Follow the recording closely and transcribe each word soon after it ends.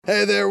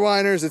Hey there,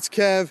 whiners, it's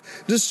Kev.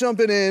 Just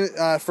jumping in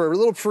for a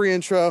little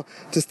pre-intro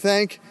to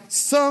thank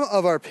some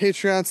of our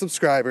Patreon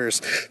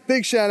subscribers.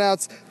 Big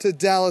shout-outs to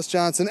Dallas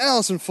Johnson,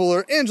 Allison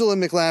Fuller, Angela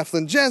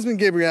McLaughlin, Jasmine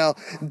Gabrielle,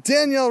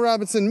 Danielle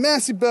Robinson,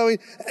 Massey Bowie,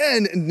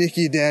 and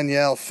Nikki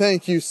Danielle.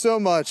 Thank you so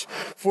much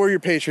for your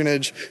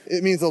patronage.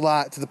 It means a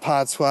lot to the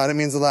Pod Squad. It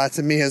means a lot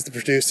to me as the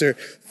producer.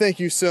 Thank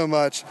you so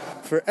much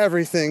for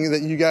everything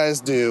that you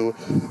guys do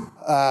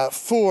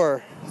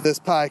for this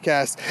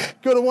podcast.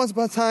 Go to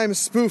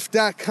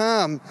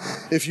onceuponatimespoof.com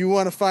if you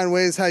want to find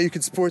ways how you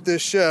can support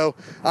this show.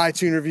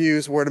 iTunes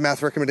reviews, word of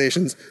mouth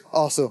recommendations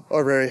also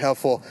are very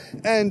helpful.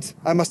 And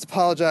I must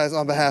apologize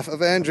on behalf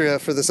of Andrea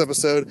for this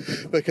episode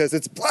because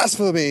it's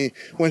blasphemy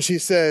when she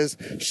says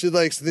she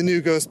likes the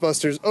new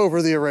Ghostbusters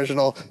over the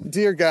original.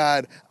 Dear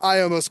God,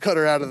 I almost cut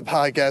her out of the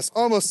podcast,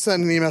 almost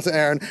sent an email to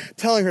Aaron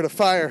telling her to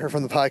fire her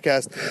from the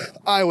podcast.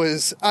 I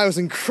was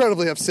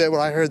incredibly upset when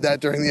I heard that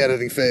during the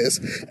editing phase.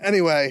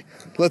 Anyway,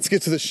 let's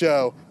get to the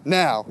show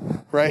now,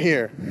 right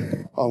here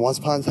on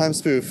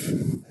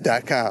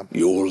onceuponatimespoof.com.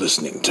 You're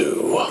listening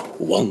to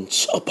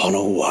Once Upon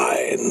a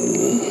Wine.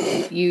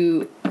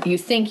 You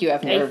think you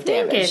have nerve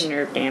damage. I have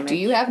nerve damage. Do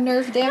you have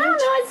nerve damage? I don't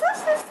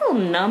know. It's a little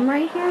numb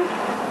right here.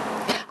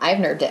 I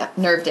have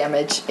nerve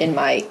damage in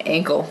my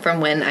ankle from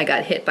when I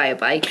got hit by a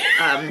bike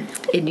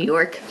in New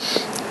York.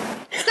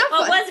 It's not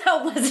fun.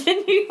 Was it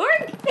in New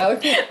York?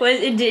 Okay. It was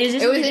in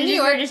New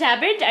York. Just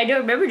happened? I don't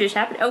remember just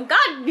happened. Oh God!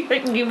 I want to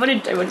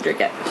drink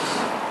it.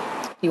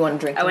 You want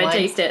to drink the I want wine? to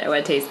taste it.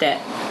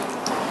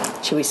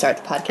 Should we start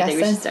the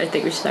podcast I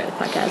think we should start the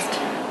podcast.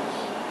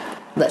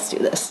 Let's do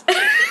this.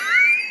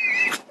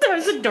 That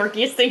was the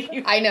dorkiest thing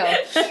you... I know.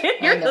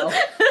 I know.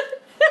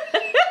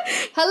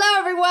 Hello,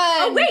 everyone.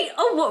 Oh, wait.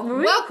 Oh, what, were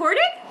we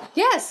recording?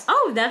 Yes.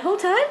 Oh, that whole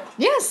time?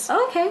 Yes.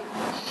 Oh, okay.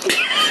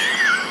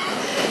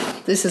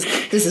 This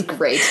is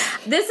great.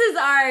 This is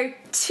our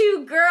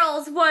Two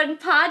Girls, One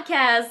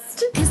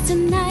Podcast. 'Cause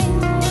tonight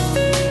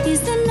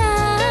is the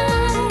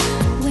night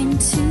when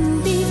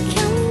two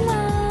become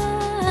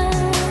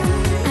one.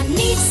 I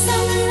need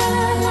some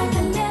love like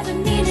I never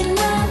needed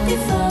love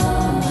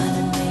before.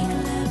 Wanna make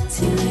love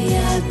to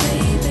ya,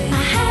 baby. I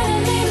had a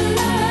little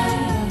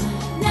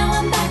love, now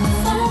I'm back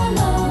for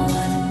more.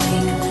 Wanna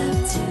make love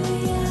to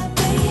ya,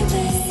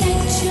 baby.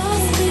 Set your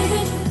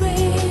spirit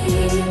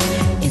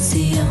free. It's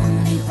the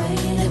only way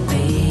to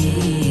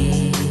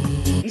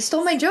be. You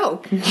stole my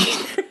joke.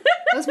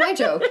 That was my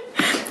joke.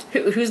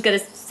 Who's gonna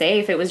say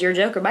if it was your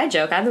joke or my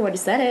joke? I'm the one who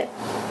said it.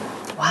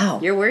 Wow.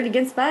 Your word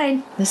against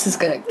mine. This is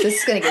gonna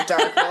get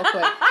dark real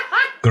quick.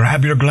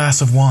 Grab your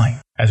glass of wine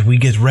as we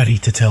get ready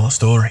to tell a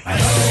story.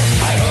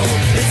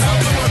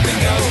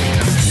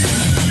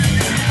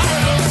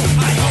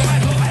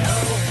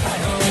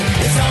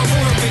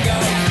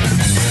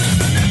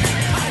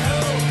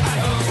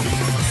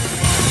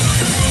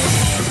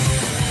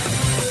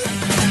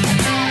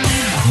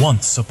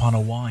 Once Upon a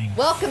Wine.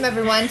 Welcome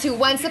everyone to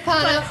Once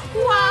Upon a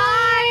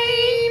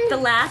Wine! The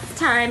last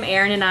time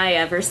Aaron and I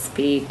ever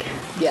speak.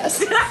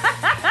 Yes.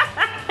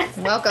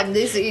 Welcome.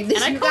 This And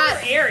I you call got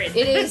her Aaron.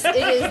 It is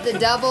the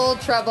Double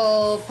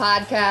Trouble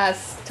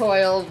podcast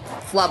toil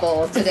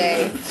flubble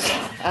today.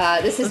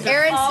 This is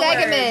Aaron all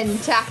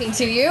Stegeman talking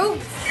to you,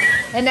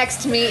 and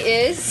next to me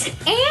is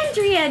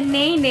Andrea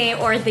Nene,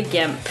 or the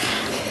Gimp,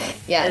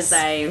 yes. as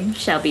I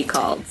shall be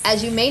called.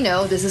 As you may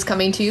know, this is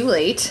coming to you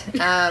late.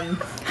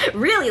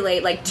 Really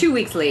late, like 2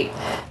 weeks late.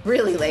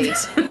 Really late.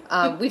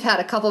 We've had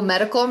a couple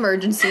medical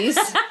emergencies.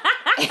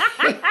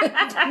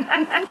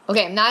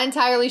 Okay, I'm not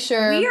entirely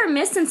sure. We are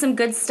missing some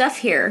good stuff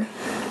here.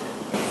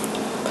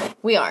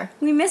 We are.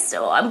 We missed...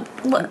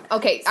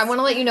 Okay, I want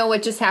to let you know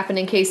what just happened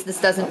in case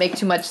this doesn't make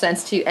too much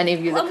sense to any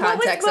of you, the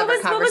context of our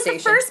conversation. What was the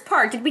first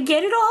part? Did we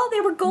get it all? They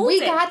were golden. We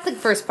got the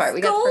first part.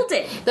 We got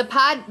golden.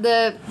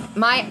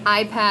 My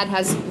iPad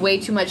has way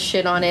too much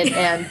shit on it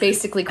and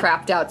basically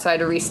crapped out, so I had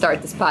to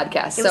restart this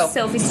podcast. It was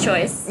Sophie's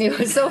choice. It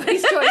was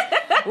Sophie's choice.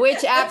 Which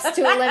apps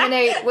to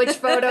eliminate, which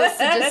photos to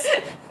just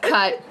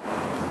cut.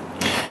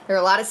 There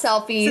were a lot of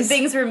selfies. Some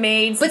things were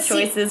made, some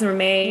choices were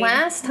made.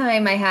 Last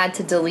time I had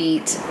to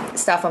delete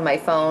stuff on my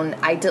phone,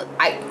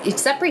 it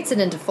separates it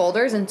into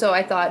folders, and so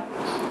I thought,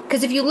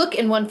 because if you look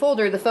in one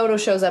folder, the photo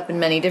shows up in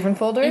many different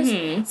folders.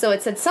 Mm-hmm. So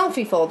it said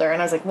selfie folder,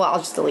 and I was like, well, I'll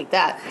just delete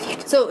that.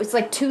 So it's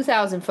like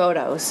 2,000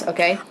 photos,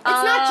 okay? It's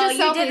not just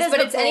selfies,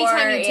 but it's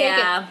anytime you take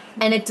it.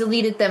 And it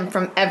deleted them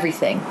from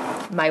everything.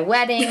 My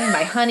wedding,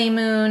 my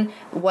honeymoon,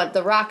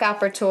 the rock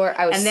opera tour.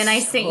 And then I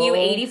sent you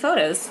 80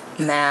 photos.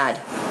 Mad.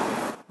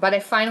 But I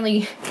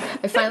finally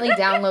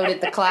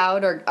downloaded the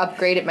cloud or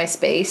upgraded my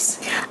space.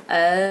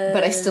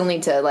 But I still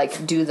need to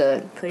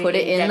put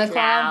it in the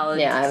cloud.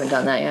 Yeah, I haven't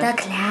done that yet.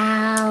 The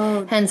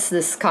cloud. Hence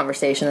this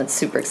conversation that's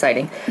super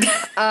exciting.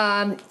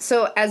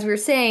 So as we were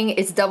saying,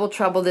 it's Double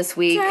Trouble this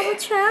week. Double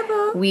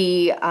Trouble.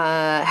 We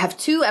have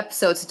 2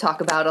 episodes to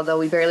talk about, although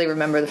we barely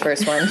remember the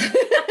first one.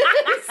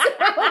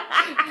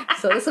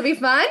 So this will be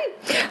fun.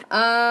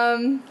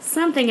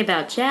 Something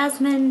about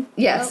Jasmine.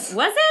 Yes.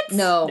 Was it?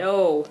 No.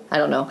 No. I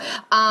don't know.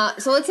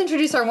 So let's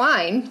introduce our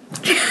wine.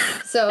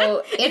 So,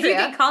 If you Andrea,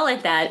 can call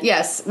it that.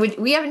 yes,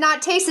 we have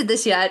not tasted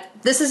this yet.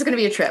 This is going to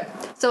be a trip.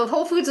 So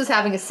Whole Foods was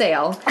having a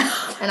sale,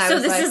 and I So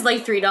was this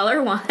like, is like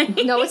 $3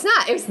 wine. no, it's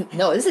not.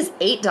 This is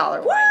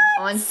 $8 wine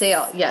on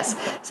sale. Yes.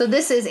 So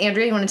this is,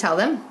 Andrea, you want to tell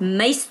them?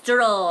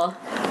 Maestro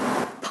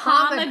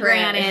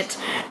pomegranate,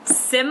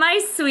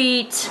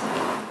 semi-sweet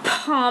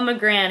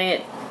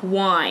pomegranate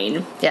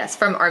wine. Yes,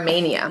 from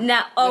Armenia.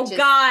 Now, which is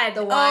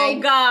the wine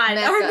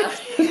Mecca.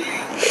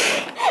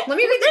 Let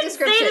me read the Say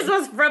description. this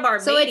was from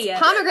Armenia. So it's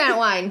pomegranate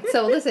wine.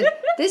 So listen,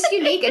 this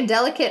unique and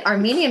delicate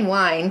Armenian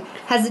wine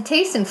has a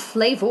taste and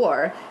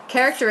flavor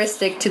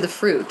characteristic to the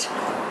fruit.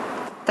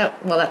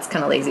 That's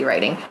kind of lazy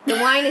writing. The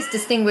wine is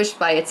distinguished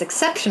by its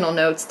exceptional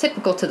notes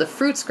typical to the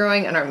fruits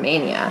growing in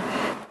Armenia,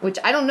 which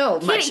I don't know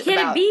much Can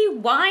about. it be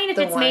wine if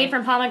the it's wine. made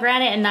from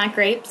pomegranate and not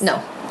grapes?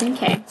 No.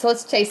 Okay. So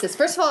let's taste this.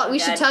 First of all, we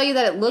should God. tell you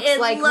that it looks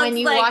like when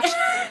you like- watch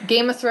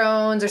Game of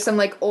Thrones or some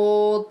like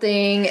old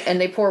thing and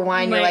they pour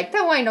wine, you're Right. like,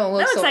 that wine don't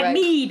look That looks so like right.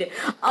 mead.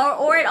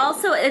 Or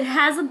it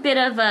has a bit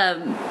of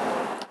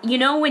you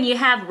know when you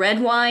have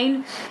red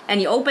wine and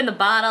you open the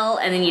bottle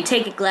and then you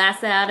take a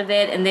glass out of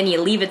it and then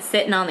you leave it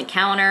sitting on the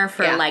counter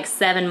for Yeah. like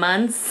 7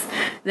 months,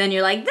 then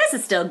you're like, this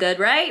is still good,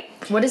 right?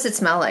 What does it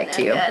smell like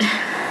to you? Good.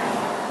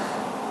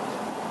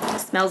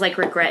 Smells like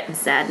regret and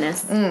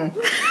sadness. I'm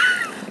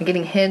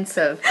getting hints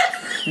of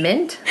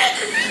mint.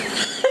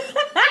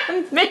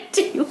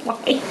 Minty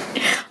wine.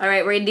 All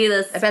right, we're gonna do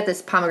this. I bet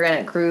this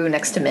pomegranate grew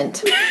next to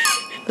mint.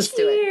 Let's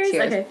do it.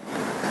 Cheers. Okay.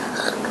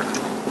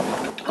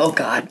 Oh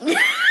God.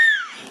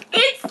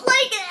 It's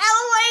like,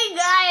 oh my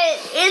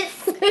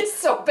god, It's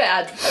so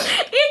bad.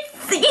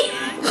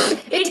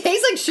 It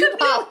tastes like shoe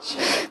polish.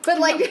 But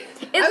like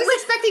I was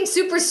expecting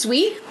super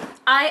sweet.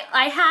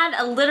 I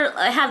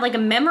had like a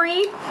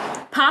memory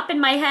pop in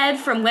my head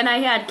from when I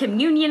had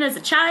communion as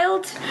a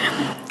child.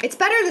 It's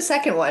better the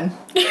second one.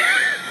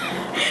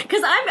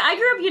 Because I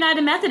grew up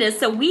United Methodist,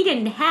 so we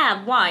didn't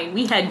have wine.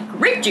 We had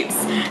grape juice.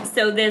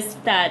 So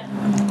that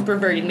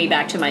reverted me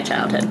back to my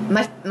childhood.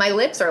 My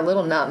lips are a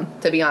little numb,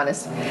 to be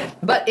honest.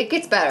 But it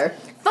gets better.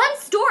 Fun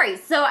story.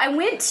 So I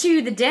went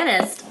to the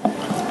dentist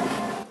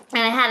and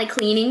I had a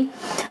cleaning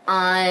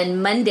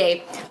on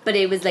Monday, but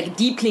it was like a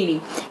deep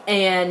cleaning,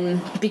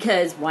 and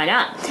because why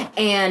not?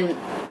 And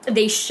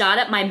they shot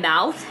up my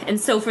mouth, and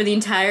so for the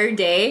entire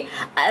day,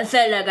 I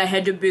felt like I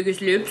had the biggest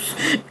lips,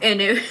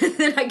 and then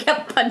I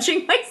kept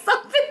punching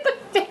myself in the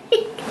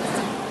face.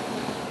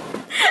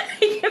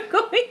 I kept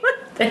going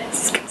like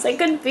this because I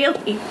couldn't feel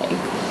anything.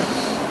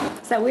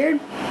 Is that weird?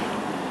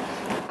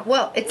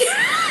 Well, it's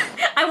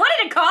I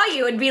wanted to call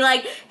you and be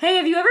like, hey,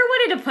 have you ever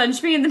wanted to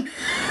punch me in the...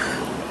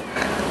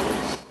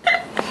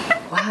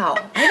 wow.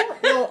 I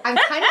don't know. I'm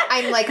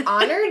like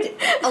honored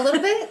a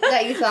little bit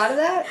that you thought of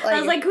that. I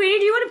was like, Queenie,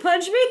 do you want to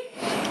punch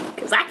me?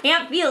 Because I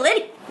can't feel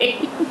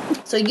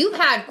anything. so you've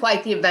had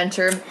quite the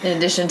adventure in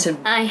addition to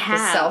I the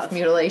have.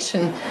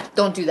 self-mutilation.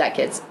 Don't do that,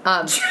 kids.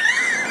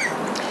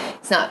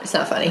 It's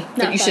not funny.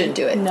 But you shouldn't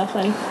do it. Not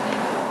funny.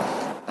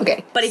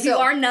 Okay. But if you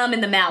are numb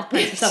in the mouth,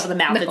 punch yourself in the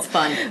mouth. No. It's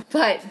fun.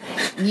 But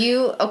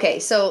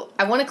so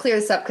I want to clear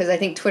this up because I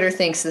think Twitter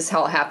thinks this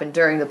all happened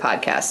during the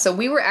podcast. So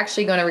we were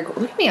actually going to record.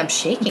 Look at me, I'm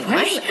shaking.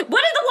 What is the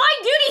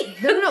wine duty?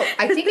 No.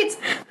 I think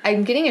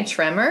I'm getting a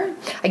tremor.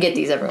 I get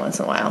these every once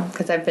in a while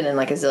because I've been in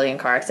like a zillion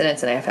car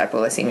accidents and I have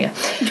hypoglycemia.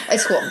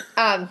 It's cool.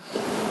 I'm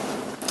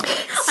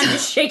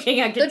just shaking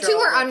The uncontrollably. two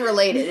are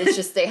unrelated. It's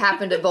just they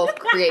happen to both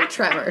create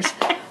tremors.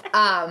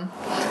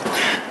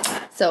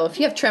 So if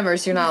you have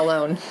tremors, you're not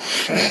alone.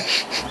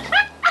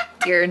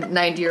 Your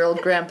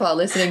 90-year-old grandpa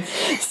listening.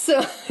 So,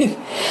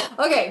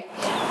 okay,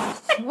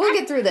 we'll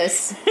get through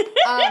this.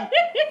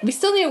 We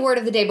still need a word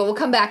of the day, but we'll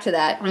come back to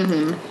that.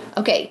 Mm-hmm.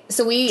 Okay,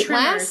 so we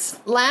Tremors.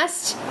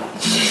 last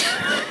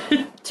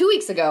 2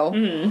 weeks ago,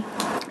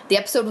 the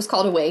episode was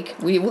called Awake.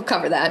 We will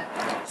cover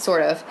that,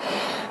 sort of.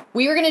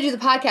 We were going to do the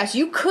podcast.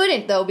 You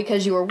couldn't, though,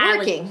 because you were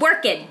working.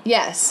 Working.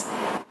 Yes.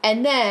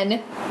 And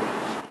then,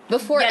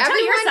 before Yeah, everyone...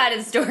 tell your side of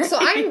the story. So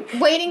I'm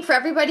waiting for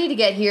everybody to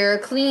get here,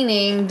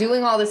 cleaning,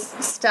 doing all this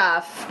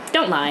stuff.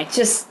 Don't lie.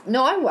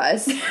 No, I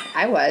was.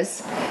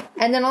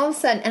 And then all of a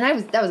sudden,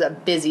 that was a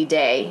busy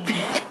day.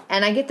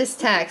 And I get this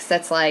text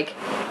that's like,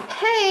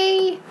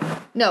 hey.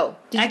 No,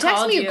 did you I text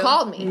called me? you. You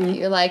called me.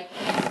 You're like,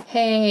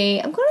 hey,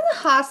 I'm going to the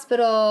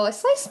hospital. I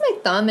sliced my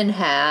thumb in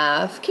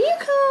half. Can you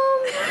come?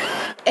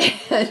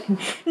 And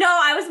No,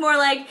 I was more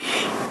like,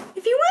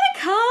 if you want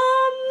to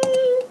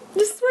come,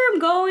 this is where I'm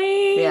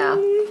going. Yeah.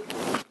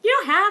 You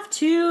don't have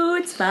to.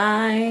 It's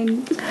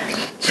fine.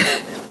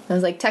 I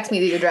was like, text me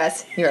the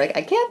address. You were like,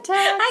 I can't text.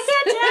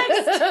 I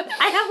can't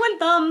text. I have one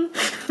thumb.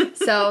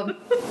 So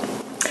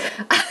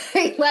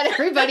I let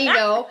everybody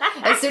know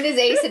as soon as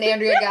Ace and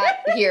Andrea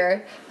got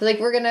here. Like,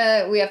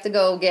 we have to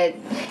go get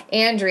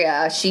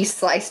Andrea. She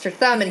sliced her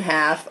thumb in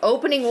half,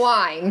 opening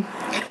wine.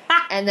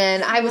 And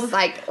then I was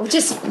like,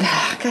 just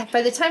God,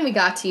 by the time we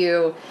got to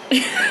you,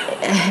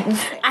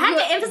 I had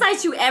to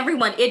emphasize to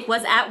everyone, it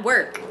was at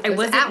work. I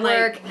wasn't at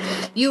like, work.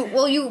 You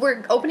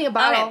were opening a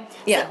bottle. Okay.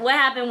 Yeah. So what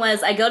happened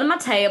was I go to my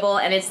table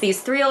and it's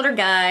these 3 older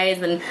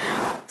guys and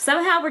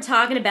somehow we're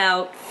talking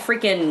about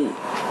freaking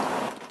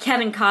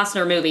Kevin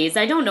Costner movies.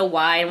 I don't know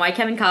why and why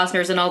Kevin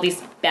Costner's in all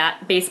these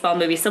baseball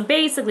movies. So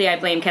basically I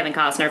blame Kevin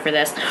Costner for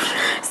this.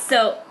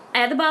 So I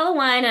had the bottle of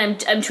wine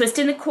and I'm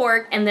twisting the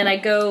cork and then I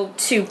go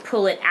to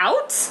pull it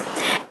out.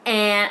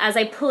 And as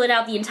I pull it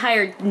out, the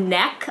entire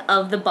neck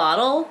of the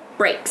bottle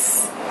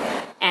breaks.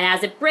 And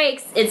as it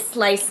breaks, it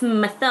sliced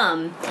my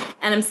thumb.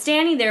 And I'm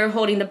standing there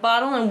holding the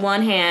bottle in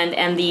one hand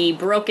and the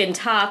broken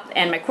top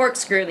and my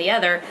corkscrew in the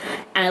other.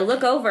 And I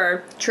look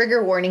over.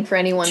 Trigger warning for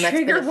anyone that's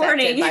been Trigger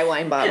affected warning. by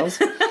wine bottles.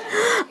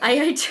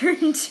 I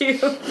turn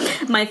to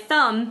my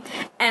thumb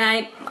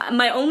and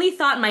my only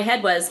thought in my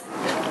head was,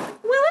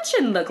 well, it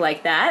shouldn't look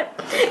like that.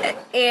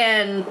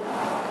 And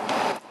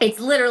it's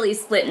literally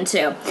split in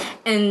two.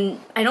 And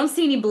I don't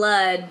see any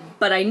blood,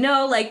 but I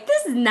know, like,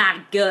 this is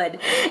not good.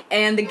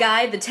 And the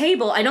guy at the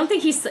table, I don't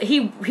think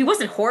he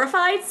wasn't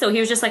horrified, so he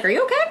was just like, are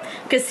you okay?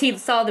 Because he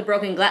saw the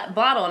broken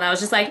bottle, and I was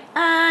just like,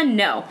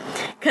 no.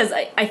 Because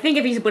I think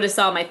if he would have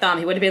saw my thumb,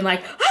 he would have been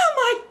like, oh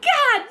my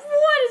God,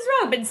 what is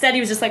wrong? But instead he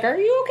was just like, are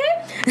you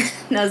okay?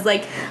 And I was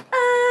like,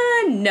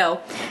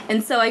 no.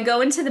 And so I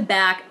go into the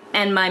back,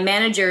 and my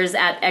manager's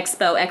at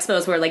Expo.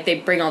 Expo's where, like, they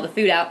bring all the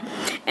food out.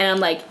 And I'm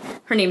like,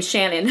 her name's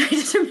Shannon. I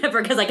just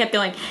remember because I kept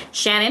going,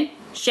 Shannon,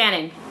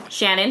 Shannon,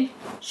 Shannon,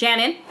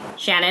 Shannon,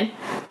 Shannon,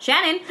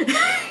 Shannon.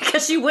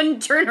 Because she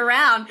wouldn't turn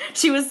around.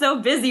 She was so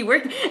busy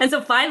working. And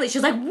so finally she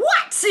was like,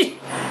 what?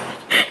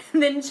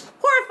 And then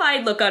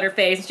horrified look on her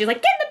face. And she's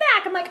like, get in the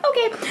back. I'm like,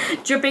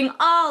 okay. Dripping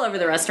all over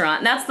the restaurant.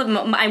 And that's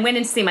I went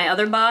in to see my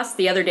other boss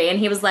the other day. And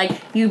he was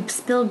like, you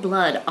spilled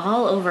blood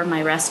all over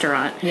my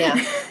restaurant.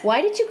 Yeah.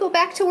 Why did you go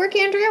back to work,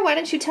 Andrea? Why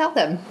didn't you tell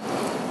them?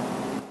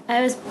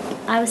 I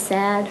was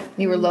sad.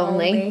 You were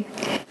lonely.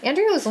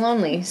 Andrea was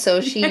lonely, so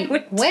she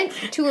went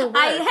to her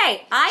work.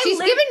 She's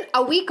given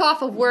a week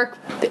off of work.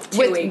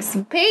 2 weeks.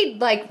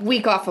 Paid, like,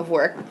 week off of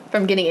work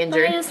from getting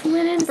injured. I just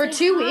went in For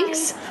 2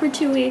 weeks? For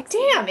 2 weeks.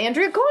 Damn,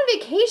 Andrea, go on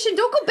vacation.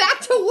 Don't go back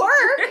to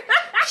work.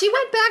 She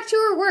went back to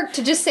her work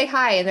to just say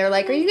hi, and they're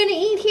like, are you going to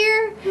eat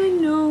here? I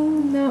know.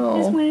 No. I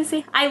just want to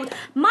say,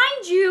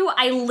 mind you,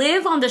 I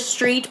live on the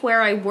street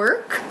where I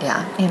work,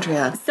 Yeah,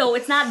 Andrea. so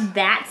it's not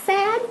that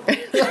sad.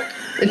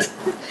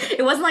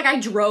 It wasn't like I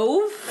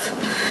drove.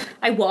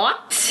 I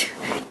walked.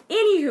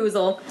 Any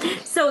hoozle.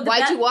 So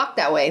Why'd you walk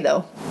that way,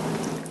 though?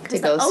 To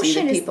go see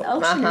the people. The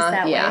ocean is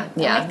that yeah, way.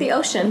 Yeah. I like the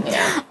ocean.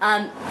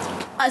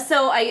 Yeah.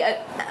 So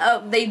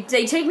they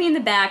take me in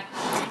the back,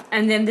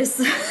 and then this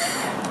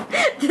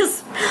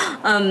this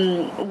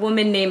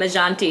woman named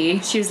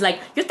Ajanti, she was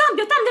like, your thumb.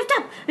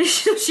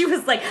 She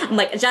was like, I'm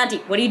like, Ajanti,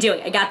 what are you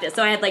doing? I got this.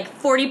 So I had like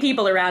 40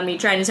 people around me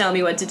trying to tell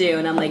me what to do,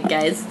 and I'm like,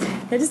 guys,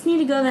 I just need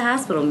to go to the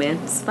hospital, man.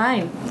 It's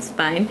fine.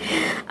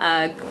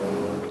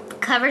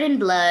 Covered in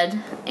blood,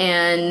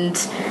 and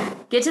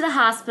get to the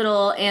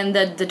hospital, and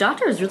the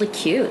doctor was really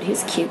cute.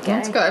 He's a cute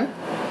guy. That's good.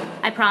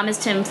 I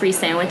promised him free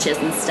sandwiches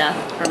and stuff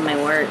from my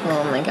work.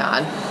 Oh my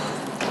God.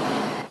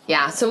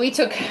 Yeah, so we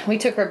took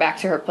her back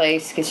to her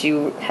place because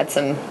you had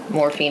some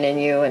morphine in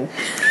you, and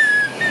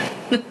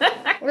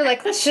we're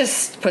like, let's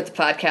just put the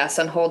podcast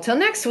on hold till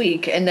next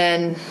week, and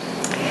then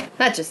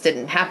that just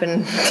didn't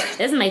happen. This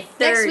is my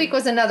third. Next week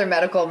was another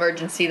medical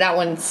emergency. That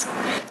one's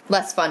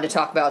less fun to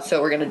talk about,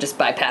 so we're gonna just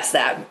bypass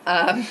that.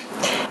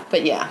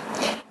 But yeah,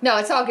 no,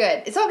 it's all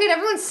good. It's all good.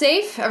 Everyone's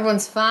safe.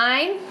 Everyone's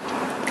fine.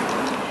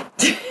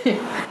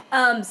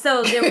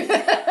 So there was,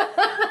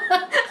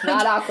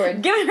 Not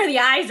awkward. giving her the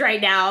eyes right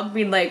now. I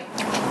mean, like,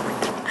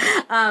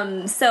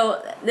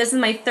 so this is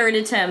my third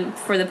attempt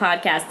for the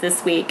podcast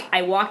this week.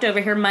 I walked over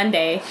here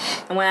Monday,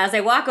 and as I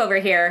walk over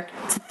here,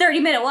 it's a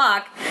 30-minute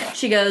walk.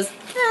 She goes,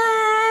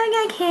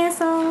 I got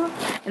canceled.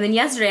 And then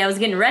yesterday I was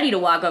getting ready to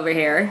walk over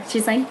here.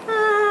 She's like,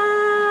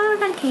 I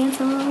got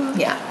canceled.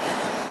 Yeah.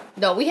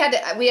 No, we had to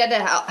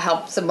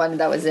help someone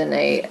that was in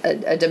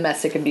a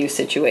domestic abuse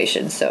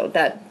situation. So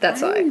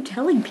that's Why why. are you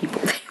telling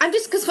people? I'm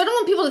just because I don't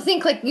want people to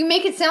think like you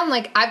make it sound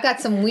like I've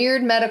got some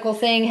weird medical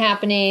thing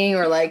happening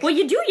or like. Well,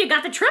 you do. You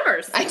got the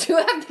tremors. I do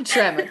have the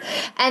tremor.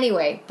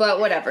 Anyway,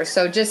 but whatever.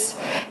 So just,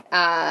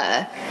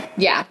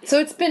 yeah. So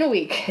it's been a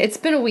week. It's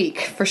been a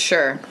week for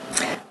sure.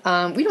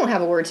 We don't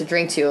have a word to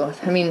drink to.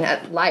 I mean,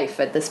 at life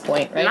at this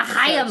point, right?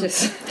 L'chaim.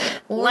 So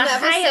we'll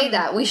never say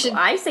that. We should.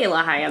 I say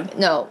L'chaim.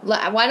 No.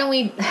 Why don't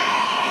we?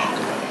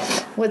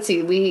 Let's see.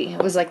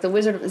 It was like the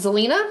Wizard of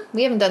Zelina.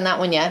 We haven't done that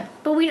one yet.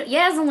 But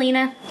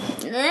Zelina.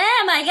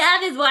 Oh my God,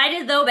 this wine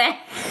is so bad.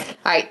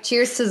 All right.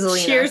 Cheers to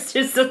Zelina. Cheers to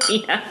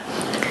Zelina.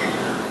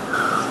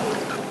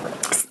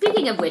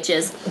 Speaking of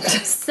witches,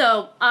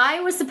 so I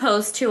was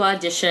supposed to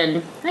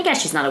audition. I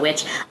guess she's not a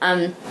witch.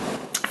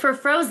 For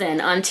Frozen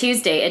on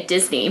Tuesday at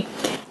Disney,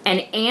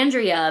 and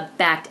Andrea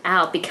backed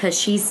out because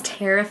she's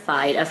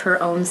terrified of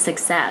her own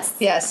success.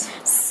 Yes.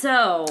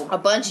 So, A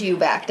bunch of you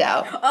backed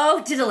out.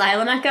 oh, did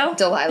Delilah not go?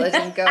 Delilah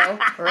didn't go.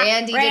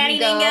 Randy Randy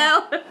didn't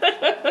go.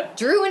 didn't go.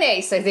 Drew and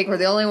Ace, I think, were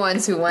the only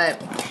ones who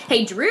went.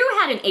 Hey, Drew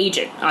had an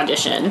agent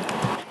audition,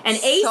 and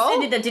Ace So?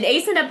 did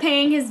Ace end up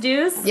paying his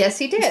dues? Yes,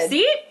 he did.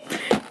 See,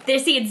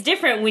 it's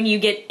different when you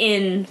get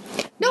in.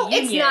 No, the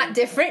it's union. not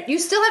different. You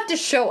still have to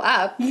show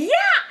up. Yeah,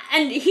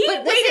 and he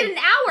But waited listen, an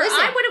hour. listen,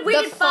 I would have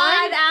waited the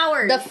fun- 5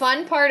 hours. The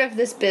fun part of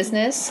this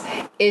business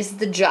is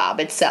the job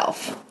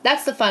itself.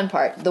 That's the fun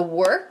part. The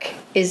work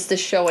is the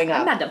showing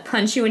I'm up. about to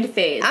punch you in the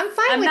face. I'm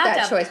fine with about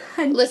that to choice.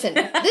 punch- Listen,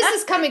 this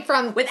is coming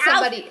from Without-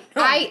 somebody.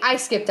 I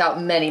skipped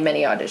out many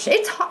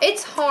auditions.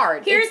 It's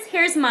hard.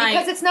 Here's my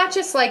Because it's not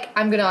just like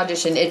I'm gonna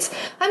audition. It's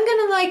I'm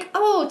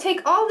gonna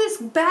take all this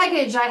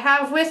baggage I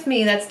have with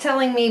me that's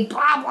telling me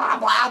blah blah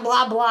blah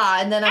blah blah,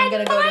 and then I'm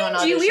gonna go to an mind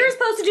audition. you, we were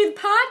supposed to do the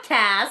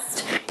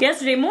podcast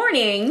yesterday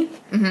morning.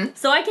 Mm-hmm.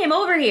 So I came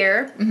over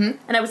here, and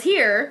I was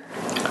here,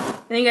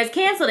 and then you guys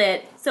canceled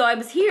it. So I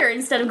was here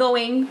instead of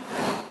going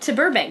to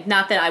Burbank.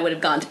 Not that I would have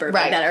gone to Burbank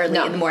Right, that early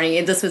no. in the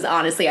morning. This was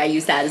honestly, I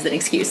used that as an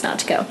excuse not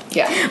to go.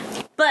 Yeah,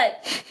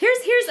 But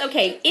here's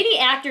okay. Any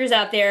actors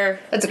out there?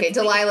 that's okay.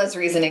 Delilah's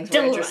reasonings were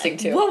interesting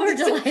too. What were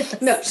Delilah's?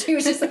 No, she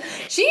was just.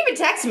 She even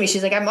texted me.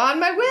 She's like, "I'm on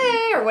my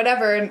way" or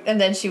whatever, and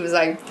then she was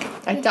like,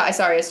 "I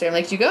saw her yesterday." I'm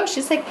like, "Did you go?"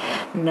 She's like,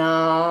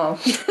 "No."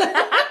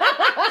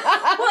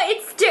 Well,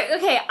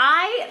 okay.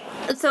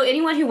 So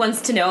anyone who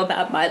wants to know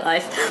about my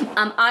life,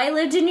 I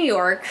lived in New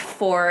York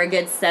for a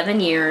good 7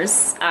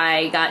 years.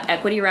 I got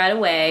equity right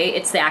away.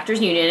 It's the Actors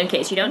Union, in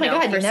case you don't Oh my know.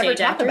 God, you for never stage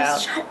talk actors.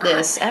 about Shut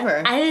this up.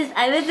 ever. I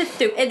was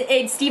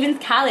at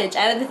Stevens College.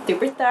 I was a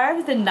superstar. I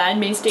was in 9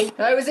 main stage.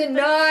 I was in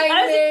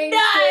I was in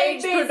nine main main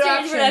stage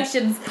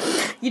productions.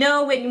 productions. You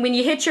know, when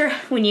you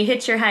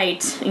hit your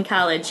height in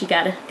college, you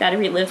gotta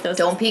relive those.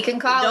 Don't peak in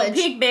college. Don't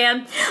peak,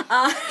 man.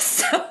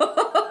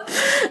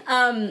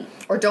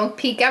 Or don't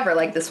peak ever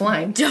like this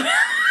wine. Don't-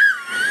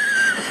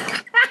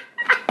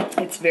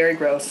 It's very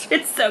gross.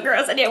 It's so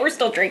gross, and yeah, we're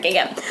still drinking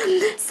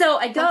it. So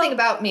I go. Something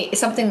about me,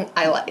 something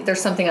I like.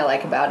 There's something I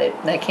like about it,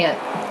 and I can't.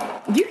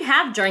 You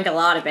have drank a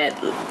lot of it.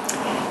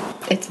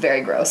 It's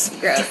very gross.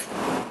 Gross.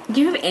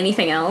 Do you have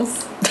anything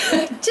else?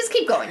 Just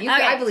keep going. Okay.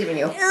 I believe in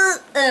you.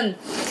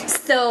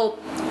 So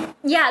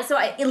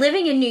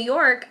living in New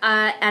York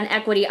and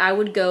Equity, I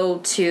would go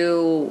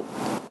to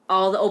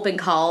all the open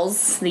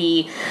calls,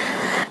 the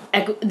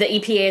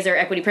EPAs or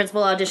equity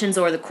principal auditions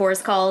or the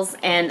chorus calls,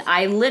 and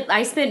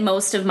I spent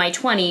most of my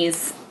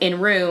 20s in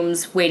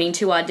rooms waiting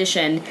to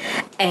audition,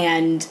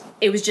 and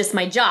it was just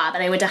my job,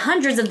 and I went to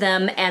hundreds of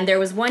them, and there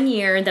was one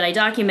year that I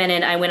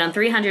documented I went on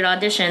 300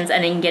 auditions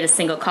and didn't get a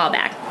single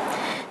callback.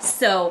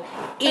 So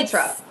That's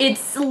rough.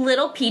 It's a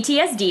little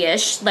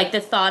PTSD-ish, like the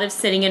thought of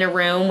sitting in a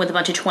room with a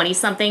bunch of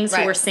 20-somethings who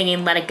Right. were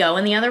singing Let It Go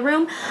in the other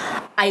room.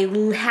 I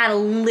had a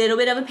little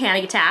bit of a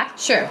panic attack.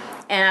 Sure.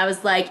 And I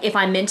was like, if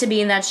I'm meant to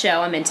be in that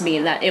show, I'm meant to be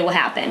in that. It will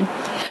happen.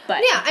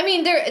 But Yeah, I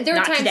mean, there were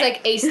Not times today.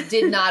 like Ace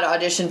did not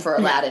audition for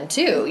Aladdin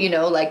too. You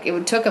know, like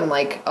it took him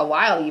like a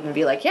while to even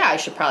be like, yeah, I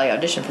should probably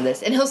audition for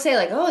this. And he'll say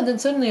like, oh, and then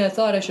suddenly I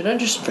thought I should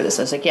audition for this.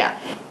 I was like, yeah,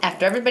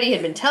 after everybody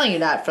had been telling you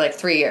that for like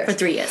 3 years. for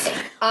 3 years. And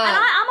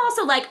I'm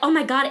also like, oh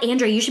my God,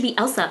 Andrea, you should be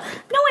Elsa.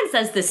 No one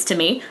says this to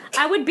me.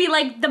 I would be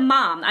like the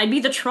mom. I'd be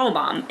the troll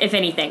mom, if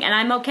anything. And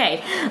I'm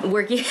okay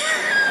working.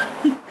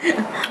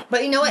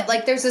 But you know what?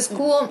 Like, there's this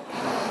cool.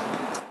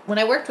 When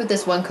I worked with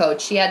this one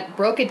coach, she had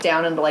broke it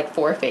down into like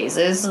 4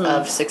 phases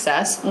of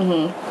success.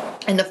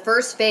 Mm-hmm. And the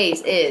first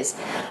phase is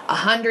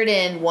 100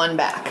 in, 1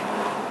 back,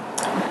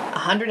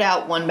 100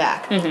 out, 1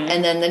 back,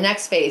 and then the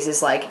next phase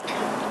is like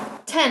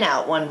 10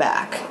 out, 1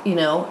 back, you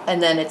know,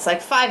 and then it's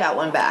like 5 out,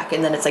 1 back,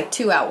 and then it's like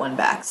 2 out, 1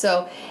 back.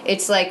 So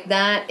it's like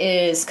that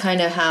is kind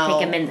of how. I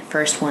think I'm in the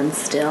first one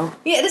still.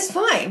 Yeah, that's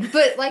fine,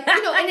 but like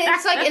you know, and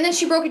it's like, and then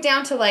she broke it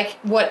down to like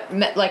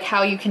like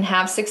how you can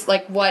have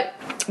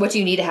what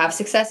you need to have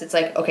success. It's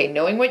like, okay,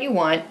 knowing what you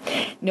want,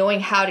 knowing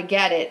how to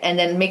get it, and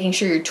then making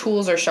sure your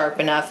tools are sharp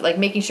enough, like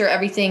making sure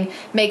everything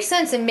makes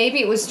sense. And maybe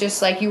it was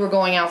just like you were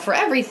going out for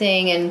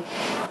everything, and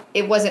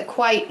it wasn't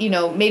quite, you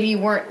know, maybe you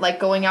weren't like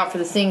going out for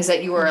the things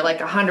that you were like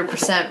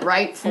 100%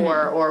 right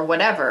for, or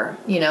whatever,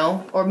 you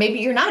know, or maybe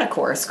you're not a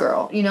chorus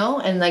girl, you know,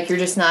 and like you're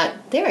just not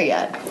there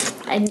yet.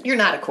 You're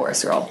not a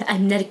chorus girl.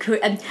 I'm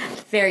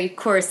very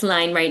chorus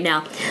line right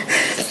now.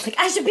 It's like,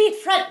 I should be in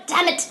front,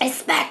 damn it, I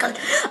spackled.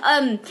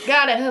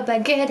 God, I hope I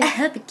get I it.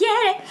 hope you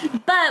get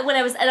it. But when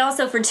and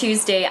also for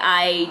Tuesday,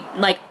 I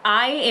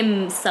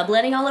am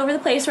subletting all over the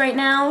place right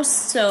now,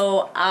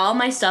 so all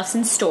my stuff's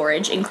in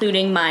storage,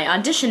 including my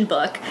audition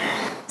book.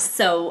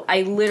 So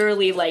I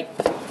literally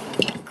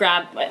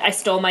I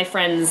stole my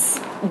friend's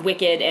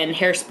Wicked and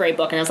Hairspray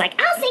book, and I was like,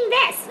 I'll sing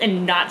this,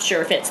 and not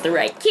sure if it's the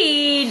right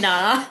key,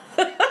 nah.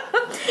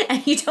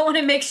 And you don't want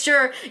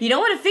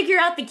to figure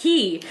out the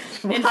key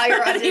While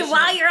you're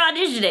while you're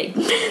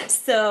auditioning.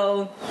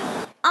 So,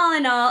 all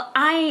in all,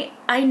 I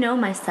know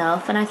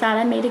myself, and I thought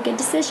I made a good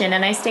decision,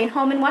 and I stayed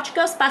home and watched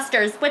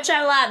Ghostbusters, which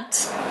I loved.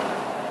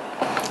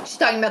 She's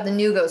talking about the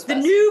new Ghostbusters. The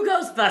new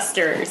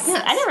Ghostbusters.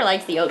 Yes. I never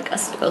liked the old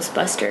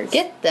Ghostbusters.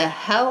 Get the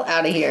hell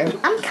out of here.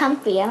 I'm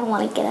comfy. I don't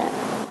want to get up.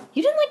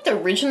 You didn't like the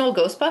original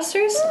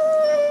Ghostbusters?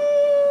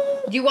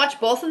 Do you watch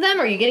both of them,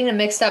 or are you getting them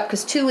mixed up?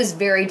 Because 2 is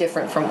very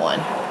different from 1.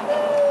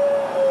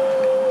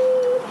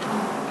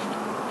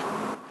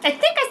 I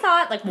think I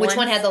saw it like Which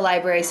one had the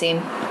library scene?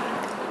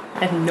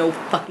 I have no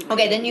fucking.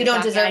 Okay, then you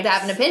don't deserve to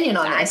have an opinion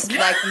on this.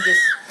 Like, you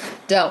just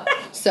don't.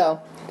 So,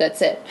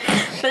 that's it.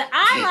 But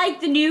I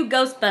like the new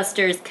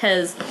Ghostbusters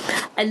because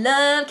I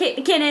love Kate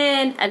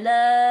McKinnon, I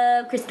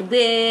love Kristen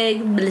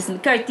Wiig, Melissa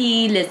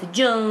McCarthy, Leslie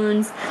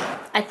Jones.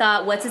 I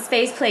thought what's his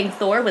face playing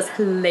Thor was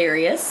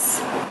hilarious.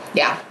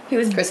 Yeah. He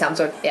was Chris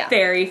Hemsworth. Yeah.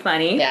 very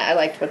funny. Yeah, I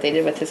liked what they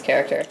did with his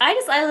character. I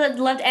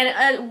loved,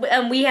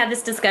 and we had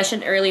this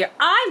discussion earlier.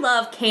 I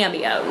love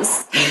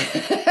cameos.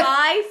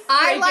 I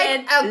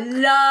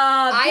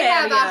love I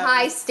have a cameos.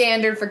 high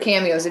standard for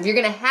cameos. If you're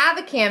gonna have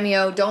a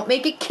cameo, don't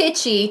make it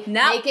kitschy.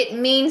 No. Make it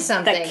mean The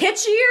something.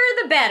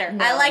 kitschier, the better.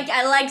 No.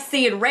 I like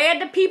seeing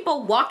random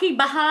people walking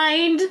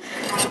behind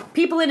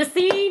people in a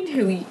scene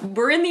who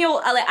were in the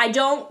old. I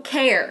don't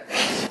care.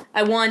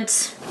 I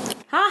want,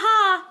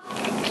 haha.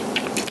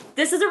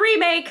 This is a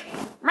remake.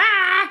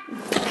 Rah!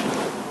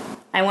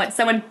 I want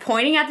someone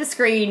pointing at the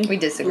screen. We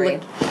disagree.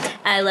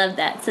 I love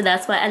that. So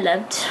that's why I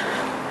loved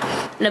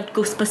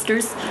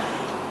Ghostbusters.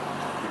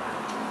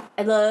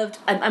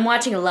 I'm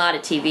watching a lot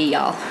of TV,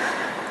 y'all.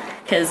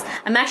 Because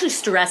I'm actually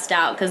stressed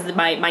out because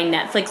my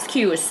Netflix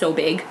queue is so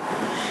big.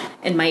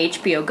 And my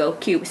HBO Go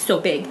queue is so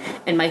big.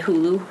 And my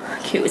Hulu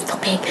queue is so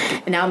big.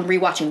 And now I'm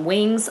rewatching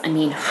Wings. I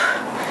mean,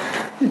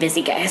 I'm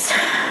busy, guys.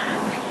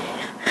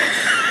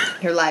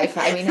 Your life.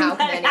 I mean, how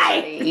can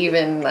anybody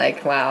even,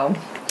 like, wow.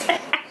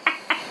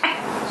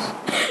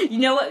 You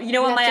know what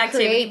You my have to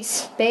activity... create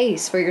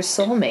space for your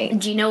soulmate.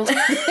 Do you know... There's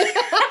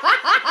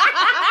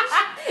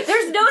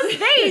no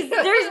space.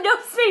 There's no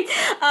space.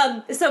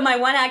 So my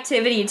one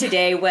activity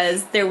today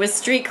was there was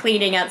street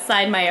cleaning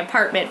outside my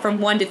apartment from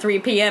 1 to 3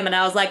 p.m. and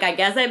I was like, I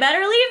guess I better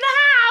leave the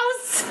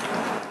house.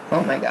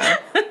 Oh my god.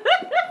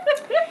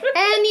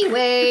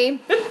 Anyway,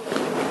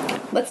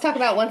 let's talk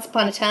about Once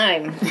Upon a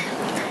Time.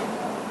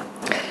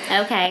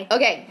 Okay.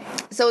 Okay,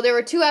 so there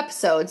were 2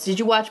 episodes. Did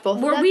you watch both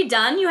of Were them? we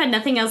done? You had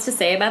nothing else to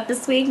say about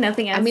this week?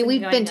 Nothing else? I mean, we've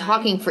going been on?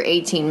 talking for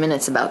 18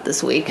 minutes about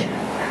this week.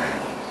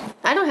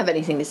 I don't have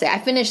anything to say. I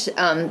finished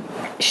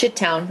Shit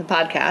Town, the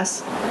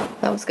podcast.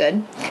 That was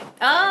good.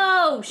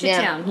 Oh,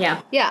 Shittown. Yeah.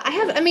 Yeah,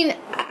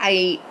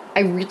 I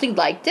really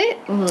liked it.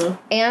 Mm-hmm.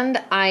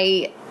 And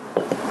I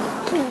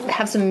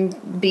have some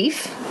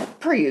beef,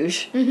 per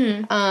usual.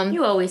 Mm-hmm.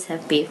 You always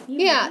have beef.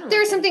 Yeah, there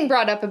was something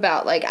brought up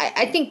about, like,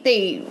 I think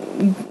there's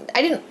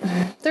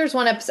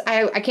one episode,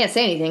 I can't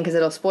say anything because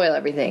it'll spoil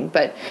everything,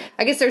 but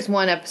I guess there's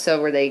one episode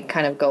where they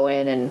kind of go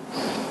in and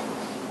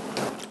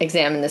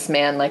examine this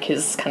man, like,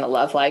 his kind of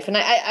love life, and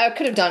I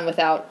could have done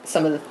without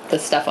some of the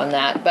stuff on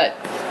that, but,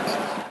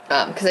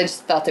 because I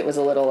just felt it was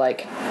a little,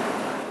 like,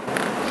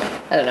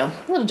 I don't know,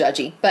 a little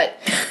judgy, but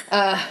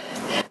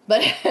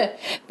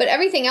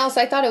everything else,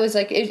 I thought it was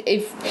like,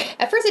 if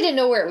at first I didn't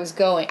know where it was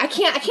going. I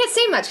can't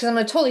say much because I'm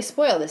gonna totally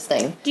spoil this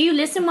thing. Do you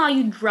listen while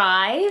you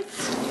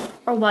drive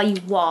or while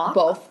you walk?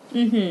 Both.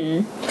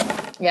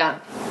 Mm-hmm. Yeah,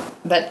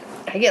 but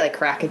I get like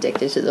crack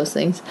addicted to those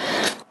things.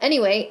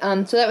 Anyway,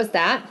 so that was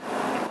that.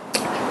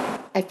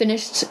 I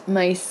finished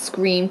my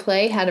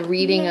screenplay, had a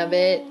reading of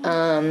it,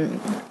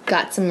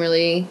 got some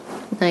really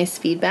nice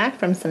feedback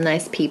from some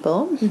nice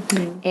people,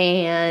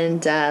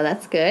 and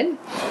that's good.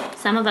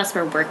 Some of us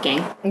were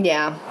working.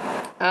 Yeah.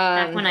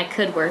 Back when I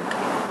could work.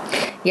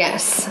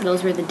 Yes.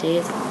 Those were the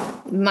days.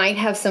 Might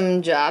have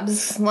some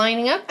jobs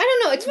lining up. I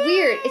don't know. It's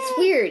weird. It's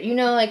weird. You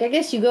know, like, I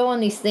guess you go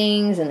on these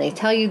things and they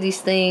tell you these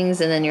things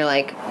and then you're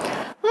like,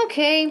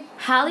 okay,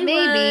 Hollywood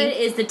maybe.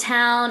 is the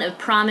town of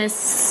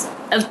promises,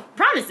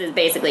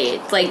 basically.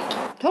 It's like,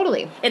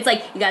 Totally.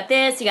 you got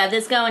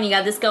this going, you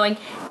got this going.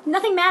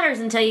 Nothing matters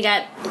until you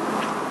got,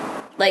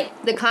 like,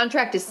 The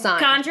contract is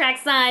signed.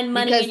 contract signed,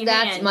 money because in your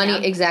that's hand. money,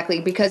 yeah. exactly.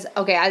 Because,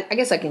 okay, I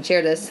guess I can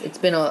share this. It's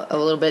been a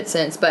little bit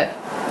since, but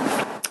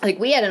like,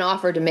 we had an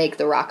offer to make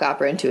the rock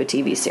opera into a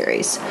TV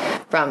series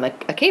from a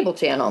cable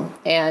channel,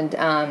 and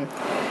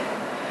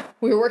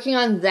we were working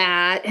on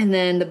that, and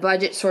then the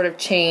budget sort of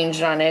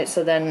changed on it,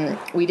 so then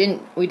we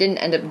didn't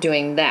end up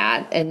doing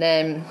that, and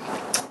then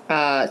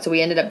so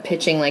we ended up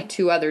pitching like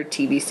 2 other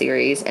TV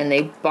series, and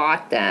they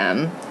bought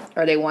them,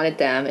 or they wanted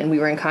them, and we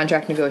were in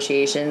contract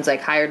negotiations,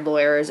 like hired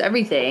lawyers,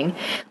 everything.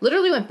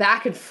 Literally went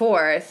back and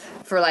forth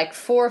for like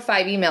 4 or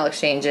 5 email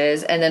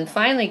exchanges, and then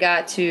finally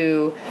got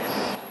to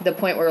the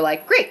point where we're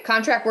like, great,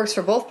 contract works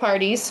for both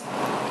parties.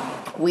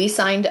 We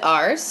signed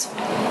ours,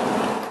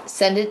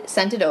 sent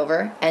it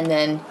over, and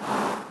then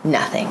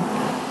nothing.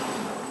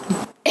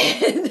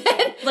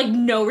 Like,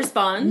 no No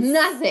response.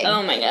 Nothing.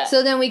 Oh my God.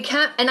 So then we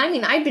kept, and I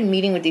mean, I'd been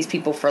meeting with these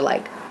people for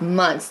like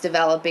months,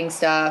 developing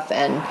stuff,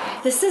 and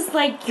This is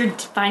like you're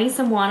finding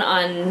someone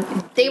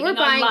on they were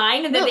buying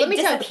online and then no, they let me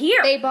tell you,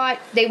 disappear.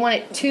 They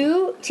wanted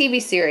 2 TV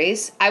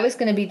series. I was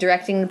going to be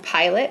directing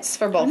pilots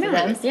for both of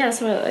them. Yeah, that's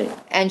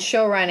what. And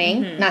show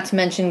running, not to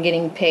mention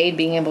getting paid,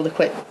 being able to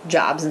quit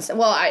jobs and stuff.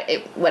 Well,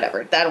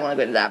 whatever. I don't want to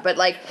go into that, but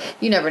like,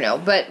 you never know.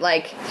 But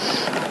like,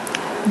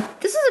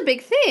 this is a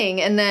big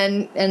thing. And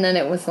then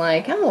it was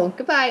like, oh,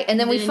 goodbye. And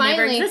then we It never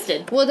finally,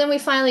 existed. well, then we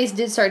finally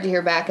did start to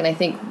hear back, and I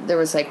think there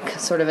was like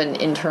sort of an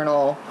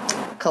internal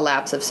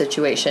collapse of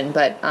situation,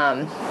 but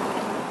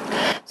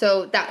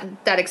so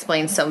that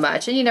explains so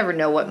much, and you never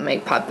know what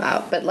might pop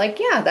out. But like,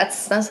 yeah,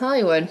 that's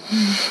Hollywood.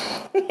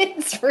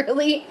 It's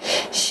really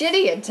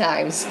shitty at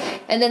times,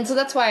 and then so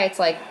that's why it's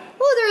like,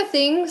 well, there are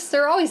things.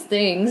 There are always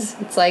things.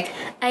 It's like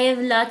I have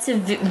lots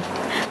of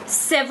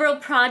several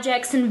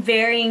projects in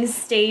varying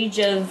stage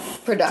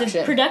of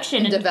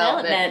production and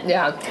development.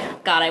 Yeah.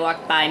 God, I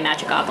walked by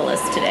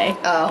Magicopolis today.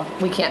 Oh,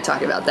 we can't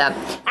talk about that.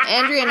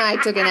 Andrea and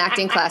I took an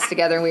acting class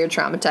together, and we were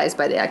traumatized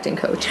by the acting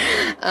coach.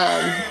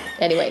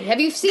 Anyway, have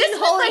you seen This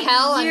was Holy like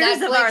Hell on years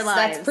Netflix? of our lives.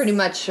 That's pretty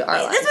much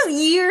our lives. This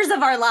was years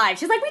of our lives.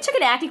 She's like, we took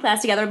an acting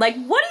class together. I'm like,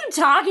 what are you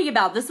talking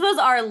about? This was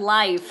our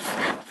life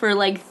for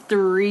like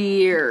 3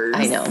 years.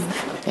 I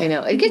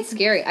know. It gets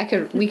scary.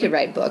 We could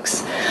write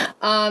books.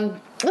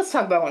 Let's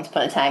talk about Once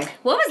Upon a Time.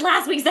 What was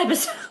last week's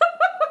episode?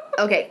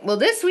 Okay, well,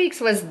 this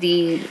week's was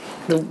the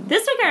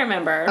This week I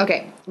remember.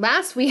 okay.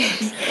 Last week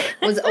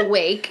was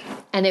Awake,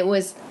 and it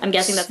was I'm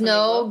guessing that's when they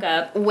Snow woke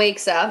up.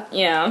 wakes up.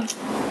 Yeah.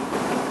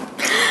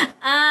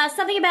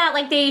 Something about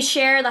like they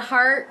share the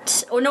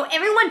heart. Oh no,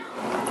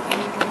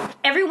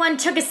 everyone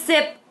took a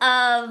sip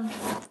of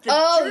the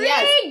drink.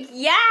 Yes.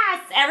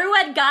 Yes,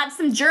 everyone got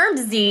some germ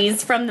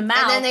disease from the mouth.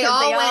 And then they 'cause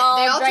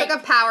all drank- took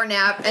a power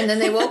nap, and then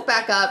they woke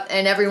back up,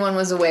 and everyone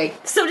was awake.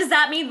 So does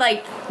that mean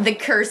like the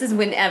curse is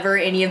whenever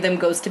any of them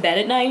goes to bed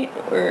at night,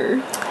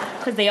 or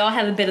because they all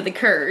have a bit of the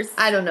curse?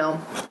 I don't know.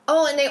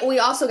 Oh, and we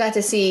also got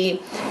to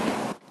see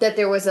that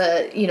there was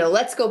a,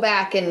 let's go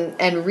back and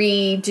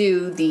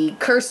redo the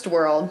cursed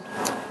world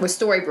with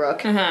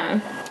Storybrooke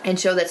and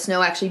show that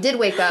Snow actually did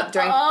wake up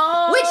during,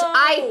 which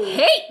I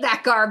hate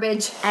that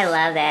garbage. I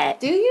love it.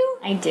 Do you?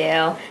 I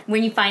do.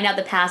 When you find out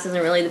the past isn't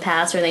really the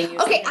past, or they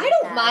use Okay, something I in the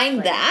don't past, mind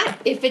like- that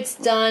if it's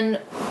done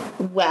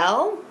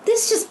well.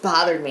 This just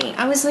bothered me.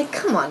 I was like,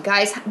 come on,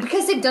 guys,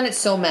 because they've done it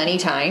so many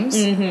times.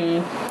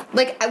 Mm-hmm.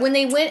 Like when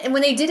they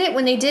did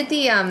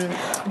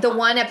the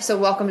one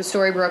episode, Welcome to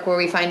Storybrooke, where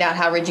we find out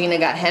how Regina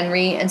got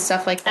Henry and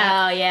stuff like that.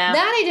 Oh, yeah.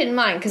 That I didn't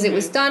mind because it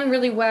was done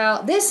really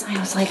well. This I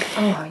was like,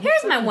 oh. are you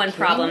Here's my fucking one kidding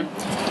problem.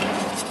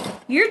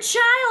 me? Your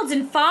child's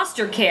in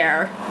foster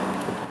care.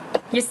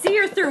 You see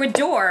her through a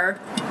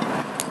door.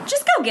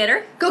 Just go get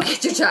her. Go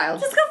get your child.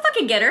 Just go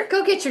fucking get her.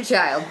 Go get your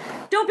child.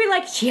 Don't be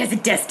like, she has a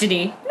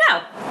destiny.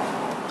 No.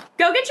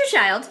 Go get your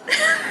child.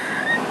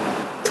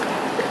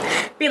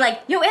 Be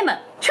like, yo,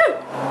 Emma.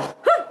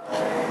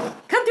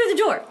 Come through the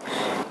door.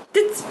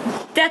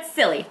 That's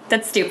silly.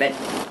 That's stupid.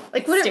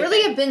 Like, would it Stupid.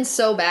 really have been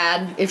so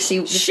bad if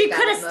she She got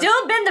could have Emma?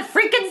 still been the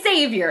freaking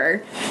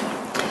savior.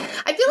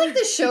 I feel like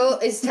the show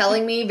is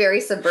telling me very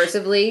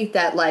subversively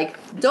that, like,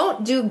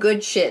 don't do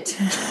good shit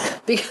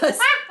because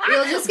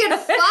you'll just get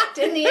fucked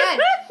in the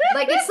end.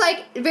 Like, it's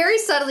like very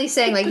subtly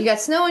saying, like, you got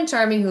Snow and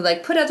Charming who,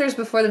 like, put others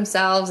before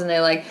themselves and they,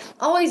 like,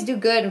 always do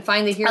good and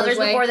find the hero's Others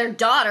way. before their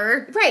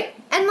daughter. Right.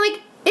 And,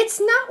 like, it's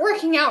not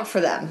working out for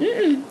them.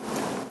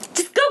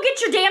 Just go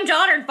get your damn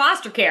daughter in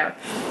foster care.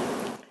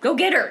 Go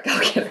get her. Go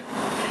get her.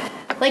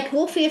 Like,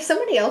 Wolfie, if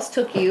somebody else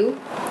took you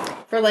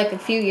for, like, a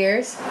few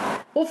years...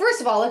 Well,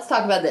 first of all, let's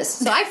talk about this.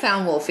 So I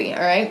found Wolfie,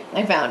 all right?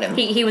 I found him.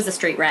 He was a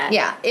street rat.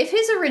 Yeah, if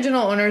his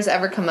original owners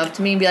ever come up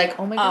to me and be like,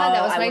 oh my god,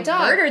 that was I my would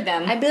dog. murder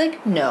them. I'd be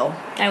like, no.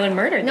 I would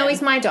murder them. No,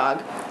 he's my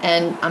dog.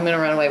 And I'm going to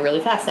run away really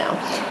fast now.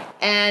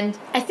 And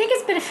I think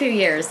it's been a few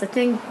years. I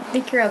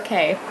think you're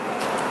okay.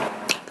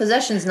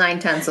 possession's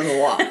 9/10 of the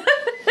law.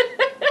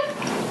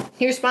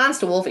 He responds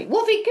to Wolfie.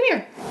 Wolfie, come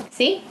here.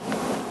 See?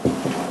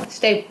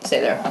 Stay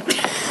there.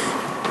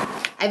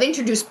 I've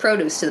introduced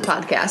produce to the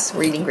podcast.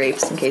 We're eating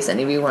grapes, in case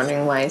any of you are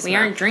wondering why. We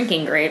aren't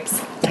drinking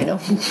grapes. I know.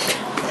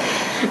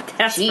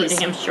 That's Jeez. for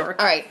damn sure.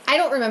 All right. I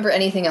don't remember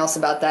anything else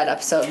about that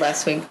episode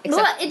last week.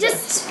 Well,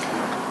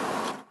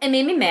 it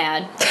made me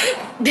mad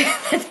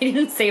that they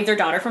didn't save their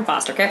daughter from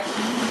foster care.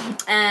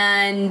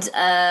 And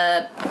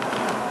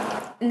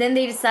then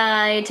they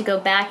decide to go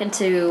back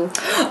into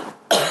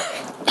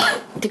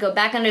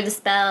under the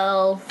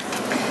spell.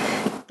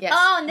 Yes.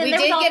 Oh, and then we there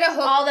was did get a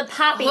Hook. all the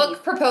poppies.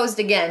 Hook proposed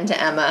again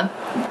to Emma.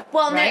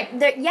 Well, and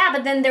right?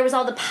 but then there was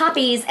all the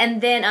poppies,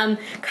 and then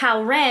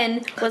Kyle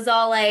Ren was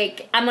all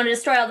like, "I'm going to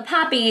destroy all the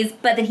poppies,"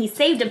 but then he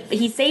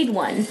saved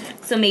one,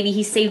 so maybe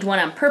he saved one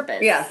on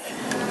purpose. Yeah.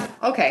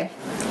 Okay.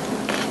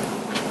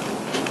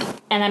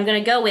 And I'm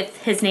going to go with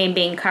his name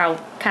being Kyle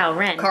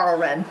Ren. Carl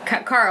Ren.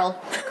 Carl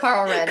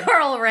Ren.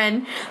 Carl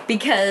Ren,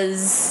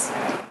 because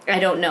I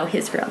don't know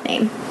his real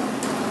name.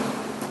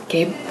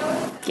 Gabe.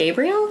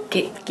 Gideon?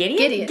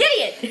 Gideon.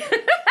 Gideon.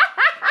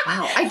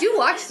 Wow, I do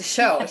watch the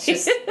show. It's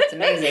just, it's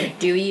amazing.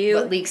 Do you?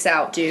 What leaks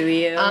out. Do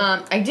you?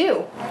 I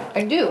do.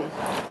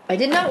 I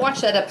did not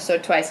watch that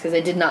episode twice because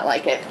I did not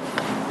like it.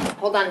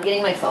 Hold on, I'm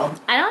getting my phone.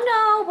 I don't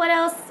know what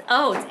else.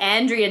 Oh, it's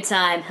Andrea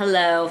time.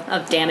 Hello.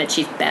 Oh, damn it,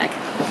 she's back.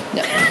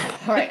 No.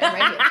 All right, I'm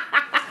right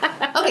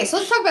here. Okay, so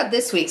let's talk about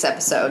this week's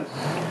episode.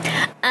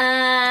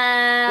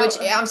 Which,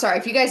 I'm sorry,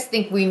 if you guys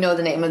think we know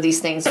the name of these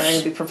things and I'm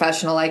going to be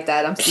professional like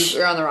that,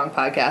 you're on the wrong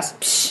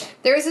podcast.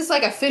 There is this,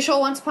 like, official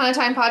Once Upon a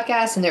Time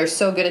podcast, and they're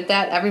so good at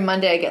that. Every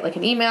Monday I get, like,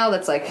 an email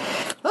that's like,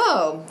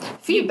 oh,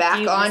 feedback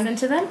do you on... listen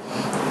to them?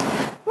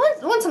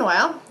 Once in a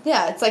while.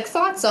 Yeah, it's like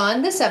thoughts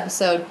on this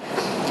episode.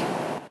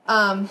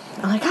 I'm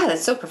like, God,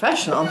 that's so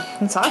professional.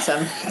 That's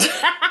awesome.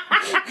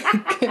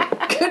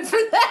 Good for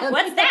them.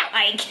 What's that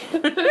like?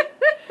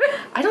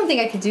 I don't think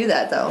I could do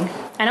that, though.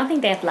 I don't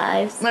think they have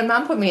lives. My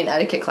mom put me in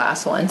etiquette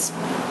class once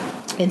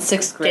in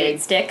 6th Did grade.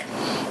 it stick?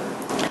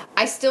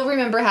 I still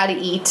remember how to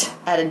eat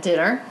at a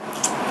dinner.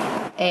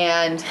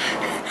 And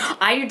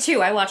I do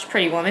too. I watch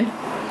Pretty Woman.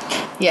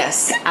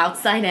 yes,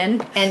 Outside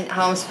in. and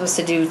how I'm supposed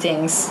to do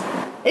things.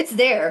 It's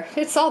there.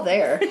 It's all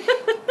there.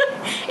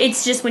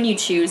 It's just when you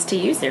choose to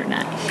use it or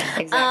not.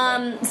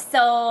 Exactly.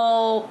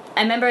 So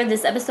I remember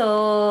this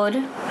episode.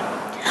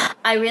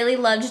 I really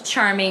loved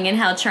Charming and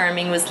how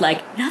Charming was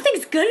like,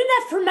 nothing's good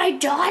enough for my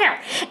daughter.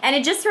 And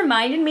it just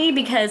reminded me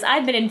because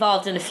I've been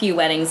involved in a few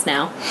weddings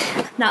now.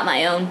 Not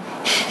my own.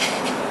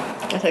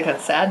 I think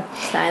that's sad.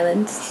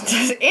 Silence.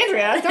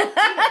 Andrea, don't do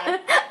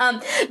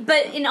that.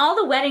 But in all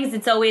the weddings,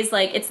 it's always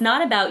like, it's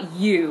not about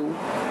you.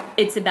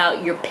 It's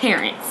about your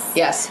parents.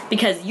 Yes.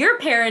 Because your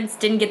parents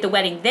didn't get the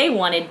wedding they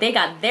wanted. They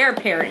got their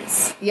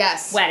parents'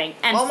 Yes. wedding.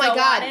 And oh my so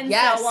God, on and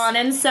yes. so on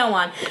and so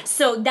on.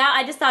 So that,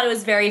 I just thought it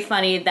was very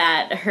funny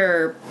that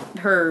her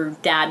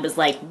dad was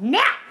like,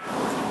 no!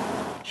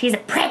 She's a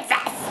princess!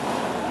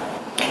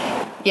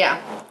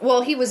 Yeah.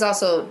 Well, he was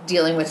also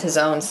dealing with his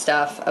own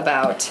stuff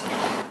about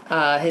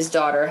his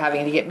daughter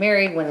having to get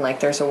married when, like,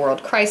 there's a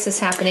world crisis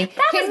happening.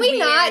 Can was we weird.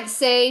 not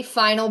say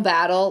final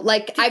battle?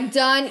 Like, I'm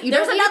done. You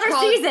There's don't need to another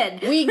call it-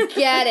 season. We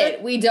get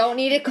it. We don't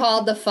need it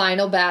called the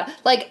final battle.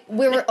 Like,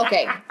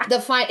 okay,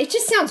 it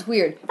just sounds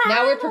weird.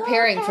 Now we're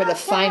preparing for the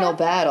final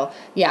battle.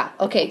 Yeah,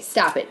 okay,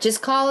 stop it.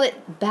 Just call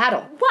it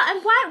battle. Well,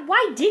 and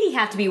why did he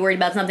have to be worried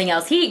about something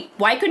else?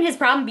 Why couldn't his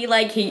problem be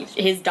like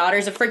his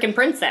daughter's a freaking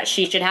princess?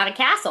 She should have a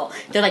castle.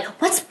 They're like,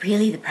 what's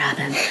really the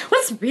problem?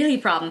 What's really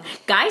the problem?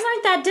 Guys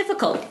aren't that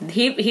difficult.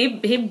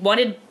 He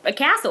wanted a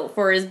castle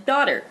for his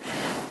daughter.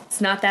 It's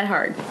not that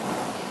hard.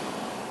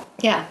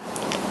 Yeah.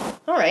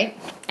 All right.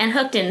 And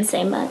Hook didn't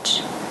say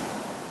much.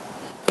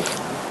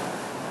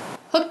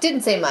 Hook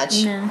didn't say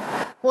much. No.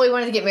 Well, he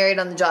wanted to get married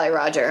on the Jolly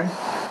Roger.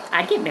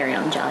 I'd get married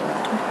on Jolly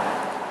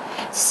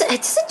Roger. So,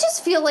 does it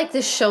just feel like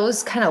this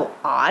show's kind of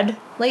odd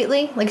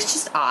lately? Like, it's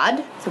just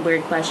odd? It's a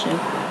weird question.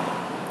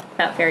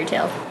 About fairy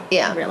tales.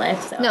 Yeah. In real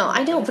life. So No,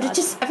 I know, but it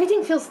just,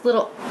 everything feels a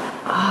little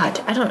odd.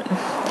 I don't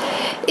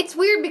It's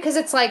weird because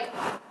it's like,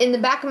 in the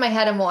back of my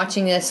head, I'm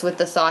watching this with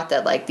the thought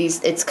that, like,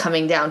 it's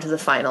coming down to the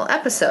final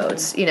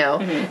episodes, you know?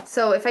 Mm-hmm.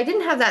 So if I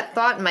didn't have that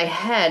thought in my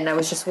head and I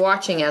was just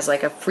watching as,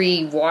 like, a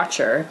free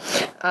watcher,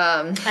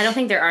 I don't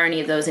think there are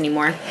any of those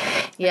anymore.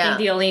 I yeah. think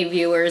the only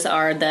viewers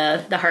are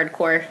the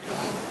hardcore.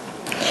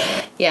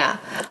 Yeah.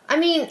 I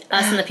mean,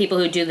 Us and the people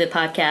who do the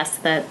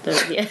podcast that the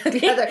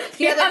the other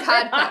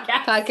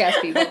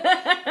podcast people.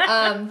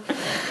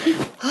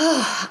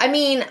 I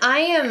mean,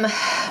 I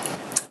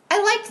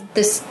liked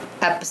this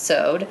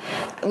episode.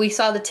 We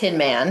saw the Tin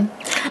Man,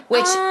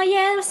 which Oh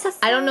yeah, it was so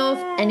sad. I don't know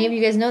if any of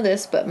you guys know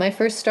this, but my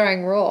first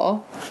starring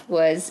role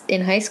was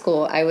in high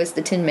school. I was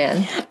the Tin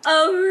Man.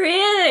 Oh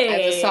really?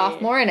 I was a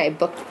sophomore, and I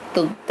booked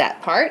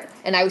that part,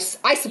 and I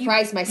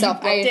surprised myself.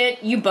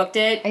 You booked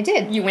it. I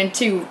did. You went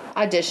to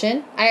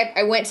Audition.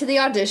 I went to the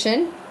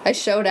audition. I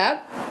showed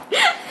up,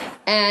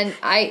 and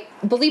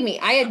believe me,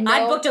 I had no.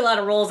 I booked a lot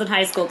of roles in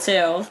high school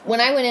too. When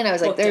I went in, I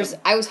was like, Booked him.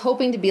 I was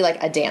hoping to be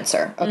like a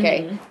dancer,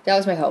 okay? Mm-hmm. That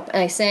was my hope. And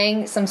I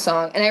sang some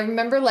song, and I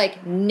remember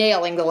like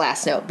nailing the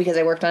last note because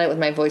I worked on it with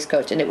my voice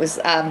coach, and it was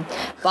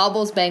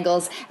Baubles,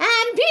 Bangles,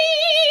 and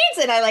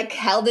Beads, and I like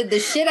held the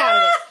shit out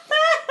of it.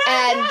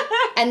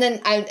 And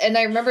then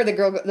I remember the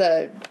girl,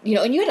 and you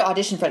had to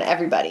audition in front of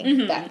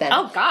everybody back then.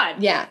 Oh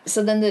God. Yeah.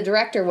 So then the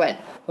director went,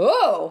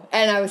 oh,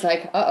 and I was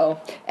like, uh-oh.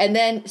 And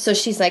then, so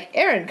she's like,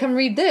 Erin, come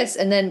read this.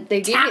 And then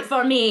they gave Tap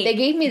for me. They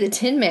gave me the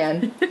Tin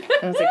Man. And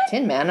I was like,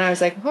 Tin Man? And I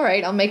was like, all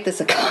right, I'll make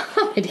this a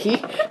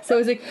comedy. So I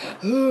was like,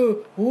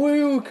 oh,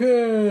 you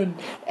can.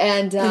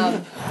 And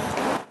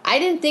I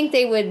didn't think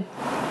they would.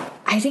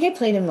 I think I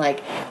played him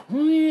like,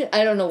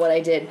 I don't know what I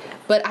did,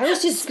 but I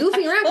was just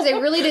goofing around because I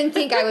really didn't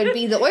think I would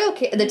be the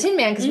Tin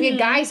Man, because we had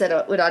guys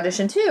that would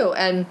audition too,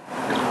 and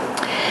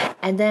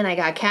then I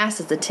got cast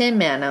as the Tin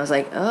Man. I was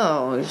like,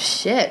 oh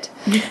shit,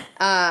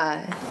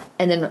 and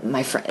then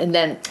my friend, and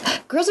then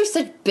girls are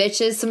such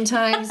bitches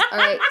sometimes. All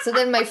right, so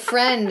then my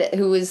friend,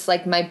 who was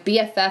like my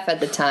BFF at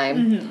the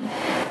time,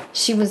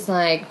 she was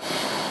like,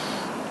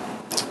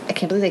 I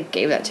can't believe they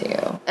gave that to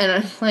you. And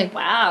I'm like,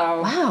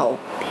 Wow. wow,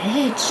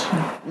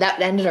 Bitch. that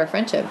ended our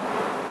friendship.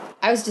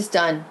 I was just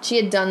done. She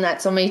had done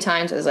that so many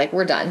times. I was like,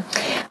 we're done.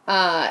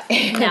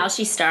 Now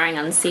she's starring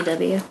on the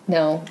CW.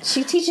 No,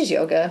 she teaches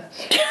yoga.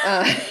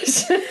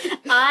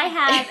 I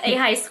have a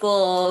high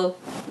school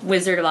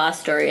Wizard of Oz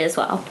story as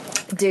well.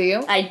 Do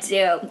you? I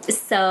do.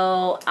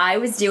 So I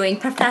was doing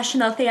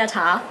professional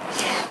theater,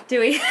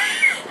 doing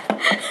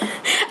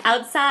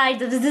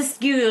outside of the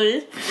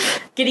school,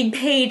 getting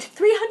paid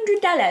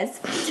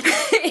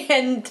 $300,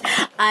 and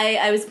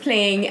I was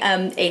playing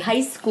a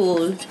high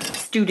school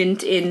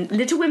student in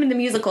Little Women the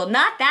Musical.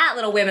 Not that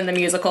Little Women the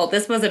Musical.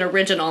 This was an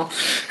original.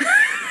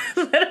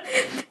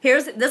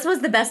 This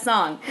was the best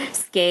song.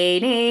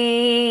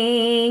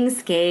 Skating,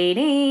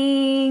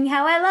 skating,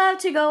 how I love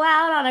to go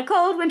out on a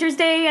cold winter's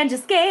day and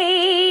just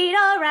skate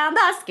around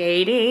the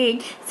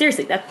skating.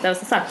 Seriously, that was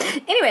the song.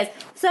 Anyways,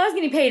 so I was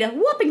getting paid a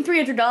whopping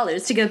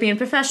 $300 to go be in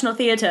professional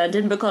theater in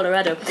Denver,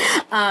 Colorado.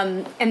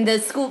 And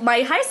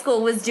my high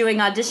school was doing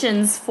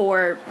auditions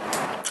for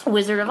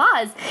Wizard of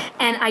Oz,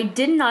 and I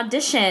did an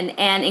audition,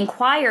 and in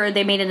choir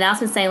they made an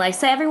announcement saying like,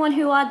 so everyone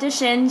who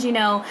auditioned,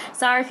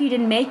 sorry if you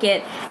didn't make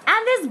it.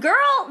 And this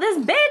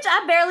bitch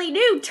I barely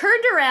knew,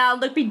 turned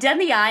around, looked me dead in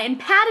the eye, and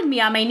patted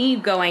me on my knee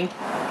going,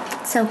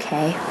 it's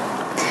okay.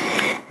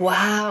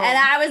 Wow. And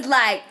I was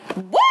like,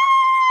 what?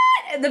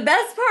 And the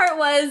best part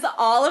was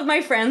all of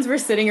my friends were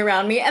sitting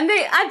around me, and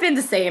I've been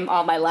the same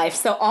all my life,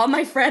 so all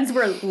my friends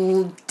were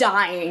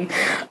dying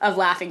of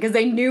laughing because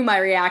they knew my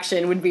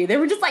reaction would be, they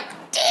were just like,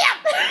 damn!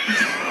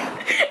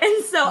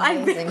 And so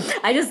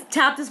I just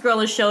tapped this girl on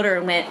the shoulder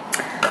and went,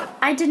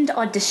 I didn't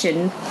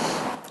audition.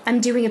 I'm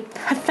doing a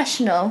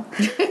professional.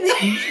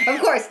 Of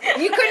course.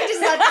 You couldn't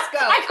just let this go.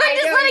 I couldn't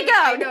just let it go.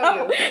 I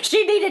know you.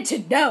 She needed to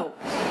know.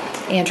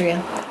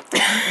 Andrea,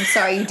 I'm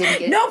sorry you didn't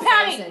get No,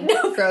 Patty!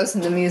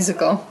 Frozen the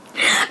musical.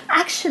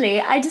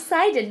 Actually, I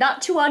decided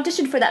not to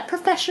audition for that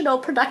professional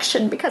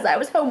production because I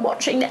was home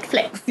watching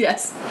Netflix.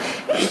 Yes.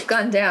 It's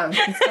gone down.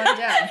 It's gone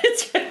down.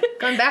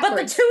 Gone backwards. But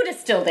the toot is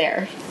still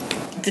there.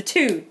 The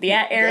toot. The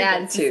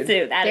arrogance is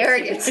still there.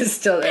 Arrogance is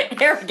still there.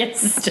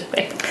 Arrogance is still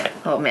there.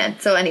 Oh, man.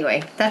 So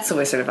anyway, that's the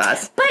Wizard of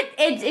Oz. But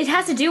it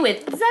has to do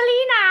with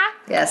Zelina.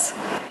 Yes.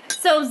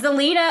 So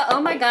Zelina, oh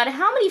my god,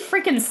 how many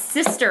freaking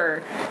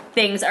sister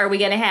things are we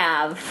gonna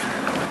have?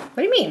 What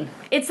do you mean?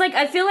 It's like,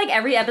 I feel like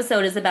every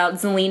episode is about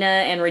Zelina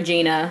and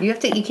Regina. You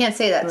can't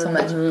say that so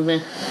much.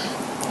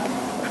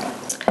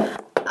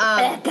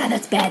 God,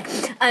 that's bad.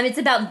 It's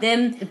about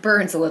them. It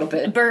burns a little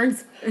bit.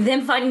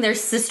 Them finding their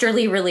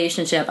sisterly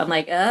relationship. I'm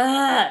like,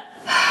 ugh.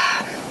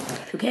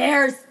 Who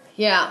cares?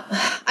 Yeah.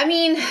 I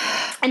mean...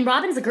 And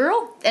Robin's a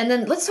girl? And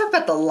then let's talk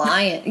about the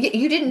lion.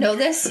 You didn't know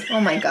this?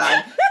 Oh my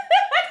god.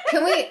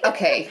 Can we...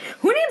 Okay.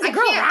 Who names a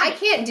girl Robin? I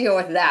can't deal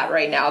with that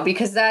right now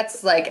because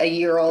that's like a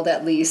year old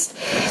at least.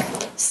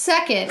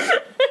 Second,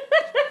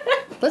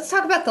 let's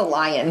talk about the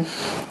lion.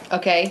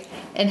 Okay?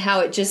 And how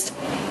it just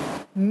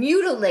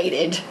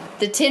mutilated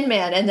the Tin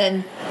Man and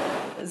then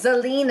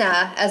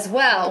Zelina as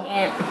well.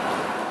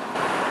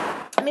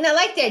 I mean, I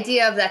like the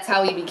idea of that's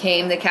how he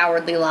became the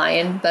Cowardly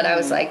Lion, but I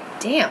was like,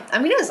 damn. I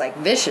mean, it was like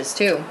vicious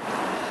too.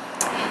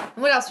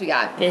 What else we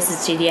got? This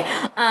is GDA.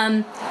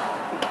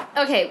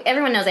 Okay,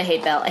 everyone knows I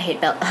hate Belle. Oh, God,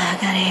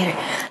 I hate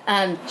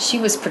her. She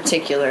was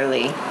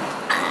particularly...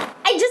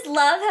 I just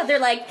love how they're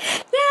like,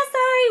 yeah,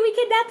 sorry, we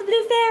kidnapped the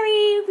blue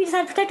fairy. We just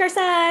had to protect our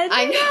son.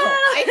 I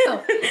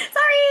know.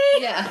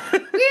 Sorry. Yeah. We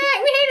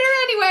hate her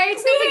anyway.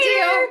 It's no big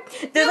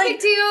deal. They're no like,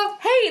 big deal.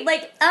 Hey,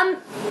 like,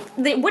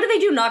 what do they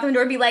do? Knock on the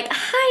door and be like,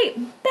 hi,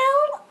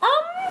 Belle,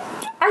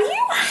 are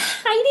you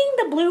hiding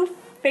the blue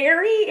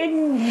fairy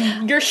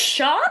in your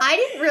shop? I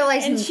didn't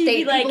realize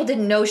people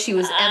didn't know she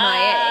was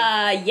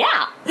MIA.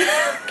 Yeah.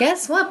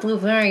 Guess what, Blue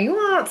Fairy? You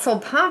aren't so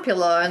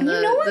popular in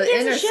no one the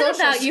gives inner a shit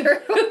social about you.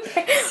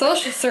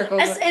 social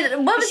circles. She's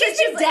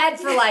been dead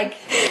for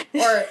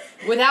or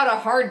without a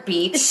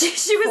heartbeat.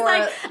 She was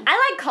like,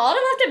 I called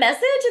and left a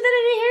message and then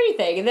I didn't hear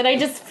anything and then I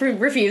just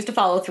refused to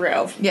follow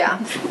through.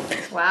 Yeah.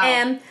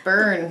 Wow.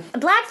 Burn.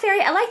 Black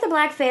Fairy. I like the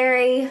Black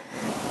Fairy.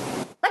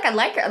 I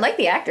like her. I like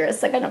the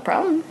actress. I got no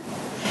problem.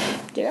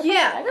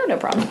 Yeah, I got no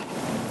problem.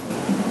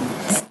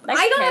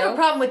 I don't have a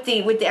problem with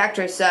the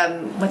actress.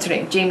 What's her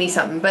name? Jamie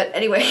something. But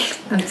anyway,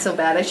 I'm so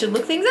bad. I should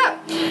look things up.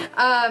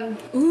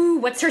 Ooh,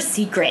 what's her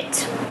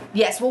secret?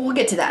 Yes, well, we'll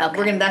get to that.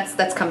 Okay.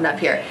 That's coming up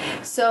here.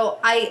 So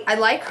I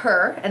like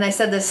her, and I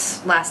said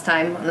this last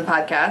time on the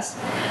podcast.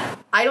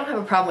 I don't have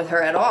a problem with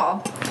her at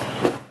all.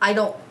 I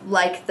don't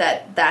like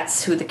that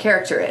that's who the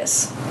character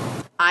is.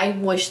 I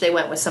wish they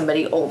went with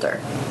somebody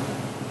older.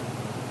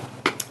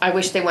 I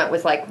wish they went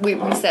with, we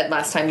said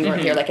last time you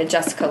weren't here, like a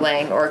Jessica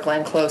Lange or a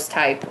Glenn Close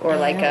type, or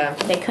like a...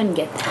 They couldn't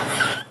get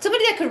that.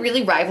 Somebody that could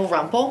really rival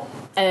Rumple.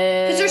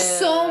 Because there's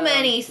so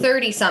many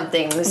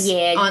 30-somethings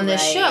on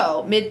this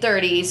show.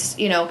 Mid-30s,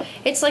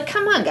 It's like,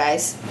 come on,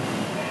 guys.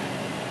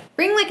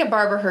 Bring, a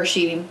Barbara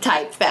Hershey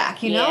type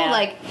back, you know?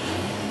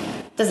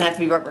 Doesn't have to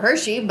be Barbara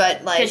Hershey, but,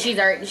 Because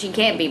she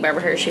can't be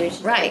Barbara Hershey.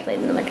 She's right.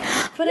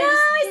 But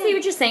I see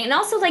what you're saying. And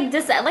also,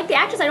 this, the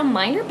actress, I don't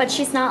mind her, but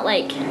she's not,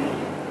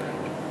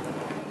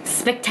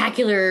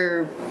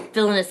 spectacular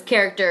villainous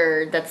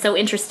character that's so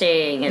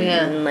interesting and,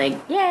 Yeah. and like,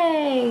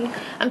 yay.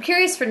 I'm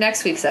curious for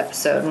next week's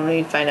episode when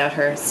we find out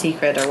her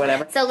secret or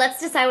whatever. So let's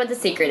decide what the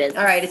secret is.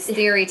 All right, it's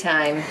theory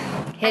time.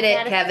 Hit it,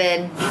 got it.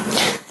 Kevin.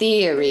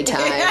 Theory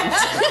time.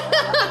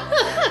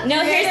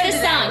 No, here's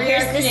the song.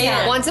 Here's the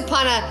song. Once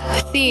upon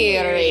a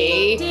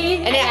theory.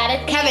 And I got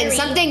a Kevin, theory.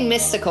 something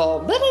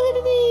mystical.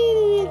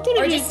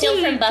 Or just steal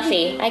from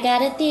Buffy. I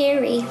got a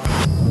theory.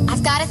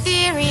 I've got a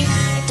theory,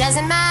 it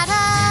doesn't matter.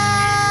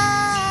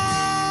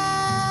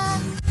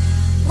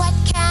 What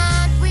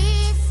can't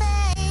we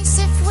face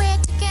if we're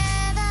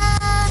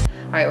together?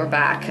 All right, we're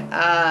back.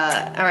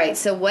 All right,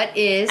 so what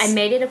is... I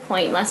made it a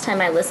point last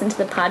time I listened to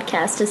the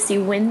podcast to see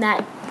when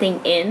that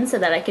thing ends so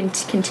that I can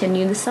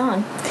continue the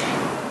song.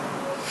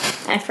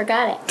 I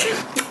forgot it.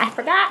 I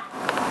forgot.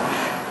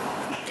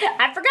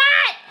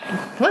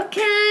 What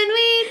can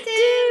we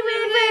do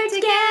when we're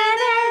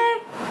together?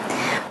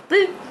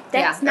 That's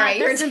Yeah, not alright,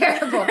 you're the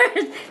terrible.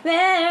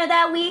 There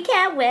that we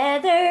can't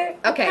weather.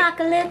 Okay.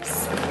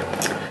 Apocalypse.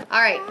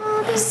 All right,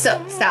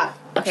 so stop.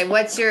 Okay,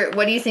 what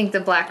do you think the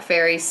Black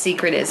Fairy's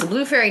secret is? The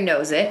Blue Fairy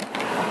knows it.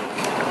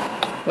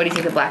 What do you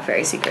think the Black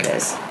Fairy's secret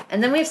is?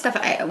 And then we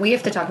have we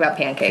have to talk about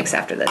pancakes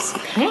after this.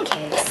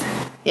 Pancakes.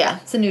 Yeah,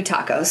 it's the new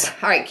tacos.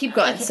 All right, keep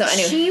going. So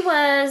anyway, She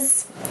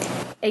was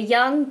a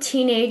young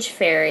teenage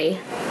fairy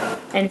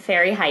in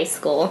fairy high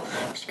school.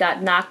 She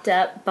got knocked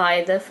up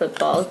by the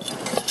football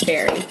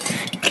fairy.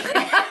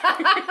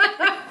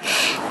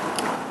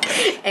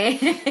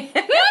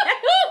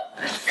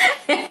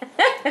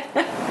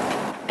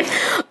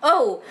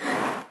 Oh,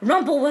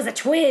 Rumple was a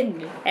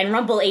twin, and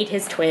Rumple ate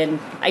his twin.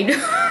 I know.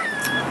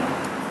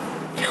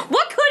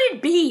 What could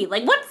it be?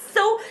 Like, what's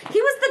so... He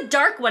was the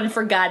dark one,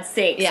 for God's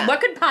sake. Yeah.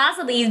 What could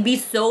possibly be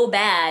so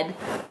bad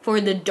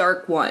for the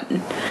dark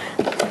one?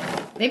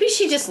 maybe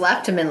she just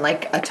left him in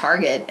like a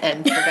Target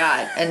and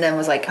forgot, and then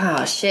was like,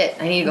 "Oh shit,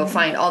 I need to go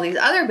find all these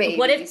other babies."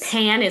 What if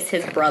Pan is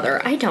his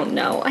brother? I don't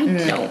know. I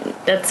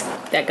don't.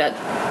 That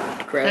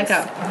got gross.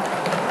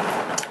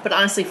 But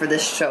honestly, for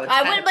this show, it's I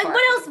kind would of like. Clark,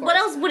 What of else? What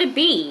course. else would it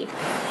be?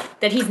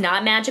 That he's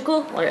not magical?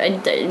 Or I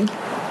don't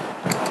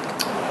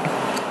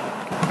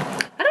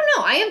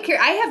know. I am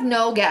curious. I have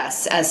no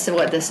guess as to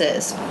what this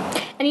is.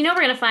 and you know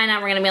we're gonna find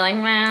out. We're gonna be like,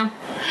 well,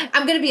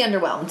 I'm gonna be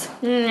underwhelmed.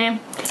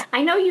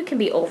 I know you can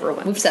be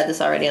overwhelmed. We've said this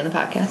already on the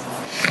podcast.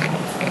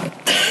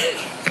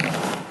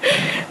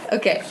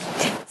 Okay,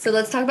 so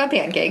let's talk about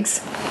pancakes.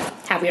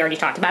 Have we already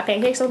talked about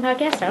pancakes on the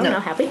podcast? I don't know.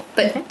 Have we?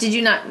 But Okay. did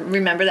you not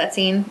remember that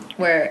scene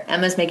where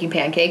Emma's making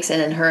pancakes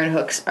and then her and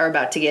Hooks are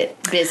about to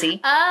get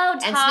busy? Oh,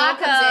 And Snow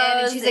comes in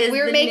and she's like,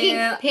 "We were making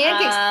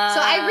pancakes."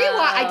 So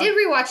I did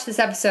rewatch this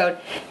episode.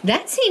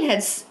 That scene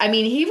had,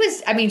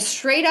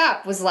 straight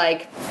up was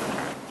like,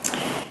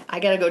 I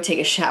gotta go take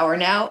a shower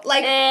now.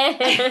 Like,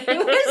 it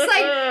was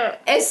like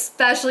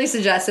especially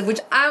suggestive,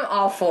 which I'm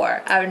all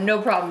for. I have no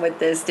problem with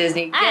this,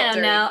 Disney. Get I don't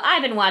dirty. know.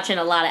 I've been watching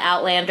a lot of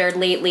Outlander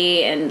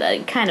lately, and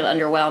kind of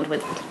underwhelmed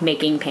with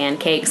making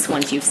pancakes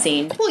once you've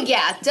seen. Well,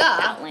 yeah,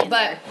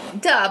 Outlander.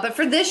 But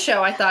for this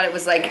show, I thought it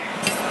was like,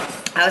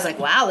 I was like,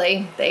 wow,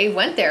 they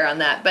went there on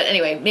that. But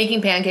anyway,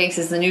 making pancakes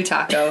is the new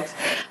taco.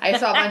 I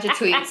saw a bunch of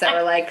tweets that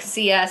were like,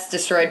 CS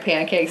destroyed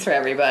pancakes for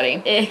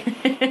everybody.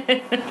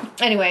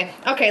 Anyway,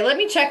 okay, let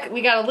me check.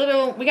 We got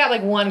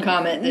like one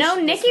comment. No,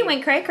 Nikki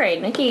went cray cray.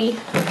 Nikki.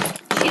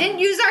 She didn't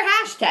use our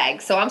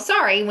hashtag, so I'm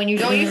sorry. When you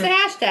don't use the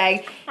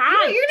hashtag, you're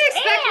gonna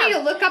expect me to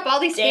look up all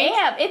these things.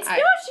 Damn, it's All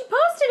no. right. She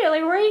posted it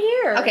like right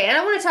here. Okay, and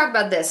I want to talk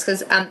about this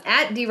because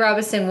at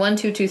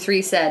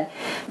drobinson1223 said,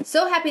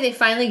 "So happy they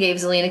finally gave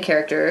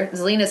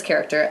Zelina's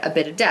character a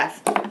bit of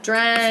depth."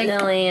 Drag.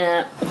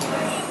 Zelina.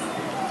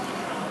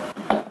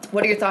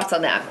 What are your thoughts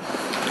on that?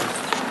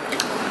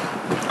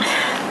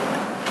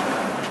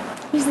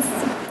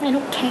 I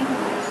don't care.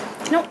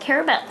 I don't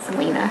care about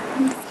Selena.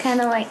 It's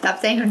kind of like. Stop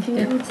saying her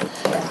name.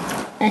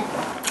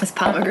 It's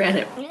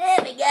pomegranate. Oh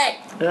my god.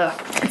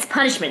 Ugh. It's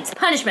punishment. It's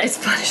punishment. It's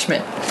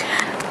punishment.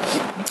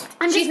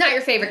 She's not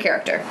your favorite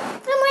character.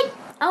 I'm like,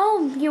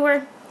 oh, you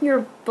were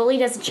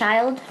bullied as a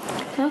child.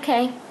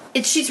 Okay.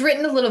 She's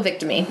written a little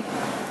victim-y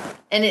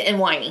and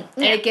whiny,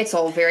 and Yeah. it gets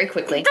old very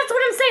quickly. That's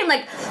what I'm saying.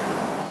 Like,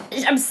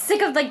 I'm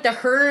sick of like the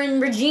her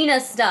and Regina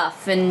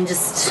stuff, and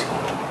just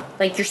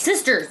like your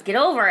sisters, get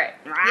over it.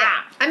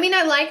 Yeah. I mean,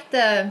 I like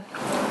the...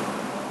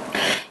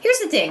 Here's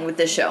the thing with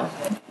this show.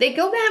 They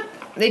go back,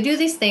 they do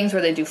these things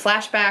where they do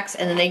flashbacks,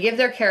 and then they give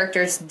their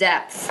characters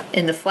depth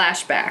in the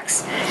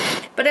flashbacks.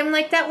 But I'm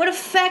like, that would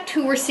affect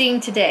who we're seeing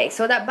today.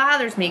 So that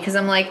bothers me, because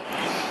I'm like,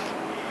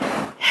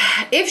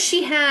 if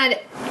she had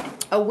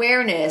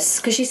awareness,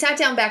 because she sat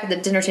down back at the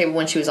dinner table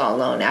when she was all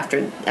alone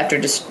after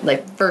just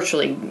like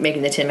virtually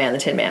making the Tin Man the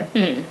Tin Man.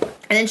 And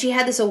then she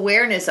had this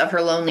awareness of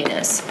her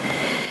loneliness.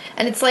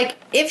 And it's like,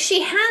 if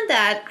she had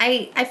that,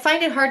 I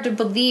find it hard to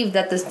believe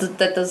that the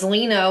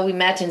Zelina we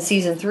met in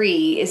season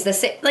 3 is the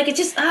same. Like, it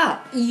just,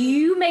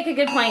 You make a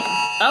good point.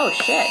 Oh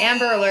shit.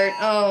 Amber Alert.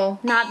 Oh,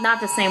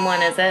 Not the same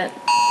one, is it?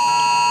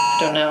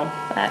 don't know.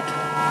 But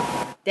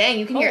Dang,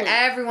 you can hear Holy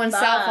everyone's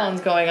fuck. cell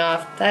phones going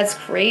off. That's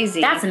crazy.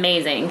 that's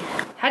amazing.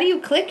 How do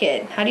you click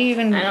it? How do you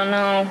even? I don't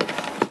know.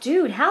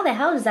 Dude, how the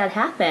hell does that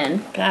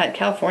happen? God,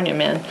 California,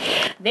 man.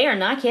 They are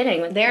not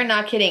kidding. They're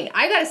not kidding.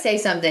 I gotta say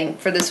something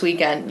for this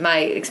weekend. My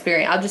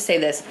experience. I'll just say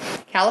this: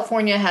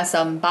 California has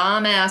some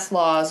bomb-ass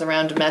laws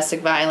around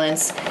domestic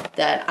violence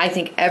that I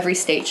think every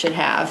state should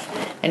have.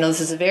 I know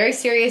this is a very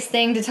serious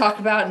thing to talk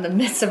about in the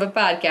midst of a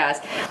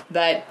podcast,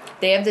 but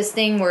they have this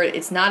thing where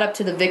it's not up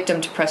to the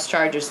victim to press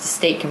charges; the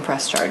state can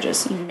press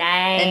charges.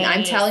 Nice. And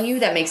I'm telling you,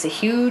 that makes a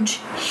huge,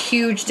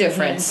 huge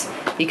difference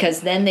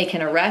because then they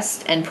can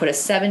arrest and put a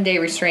 7-day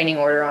restraining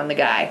order on the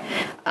guy,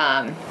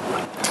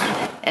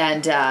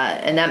 and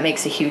that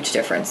makes a huge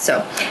difference.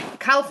 So,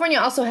 California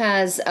also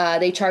has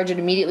they charge it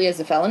immediately as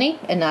a felony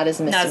and not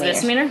as a misdemeanor. Not a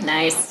misdemeanor?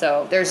 Nice.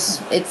 So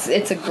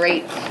it's a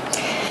great.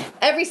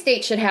 Every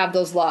state should have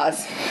those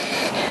laws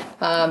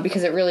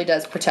because it really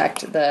does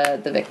protect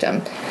the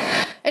victim.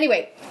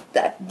 Anyway,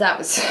 that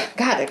was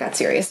God. That got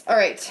serious. All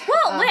right.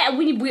 Well,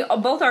 we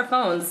both our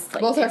phones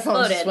Both our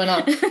phones just went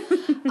off.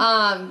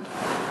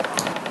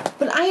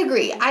 But I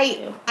agree.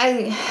 I've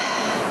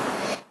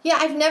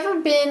never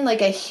been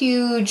like a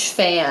huge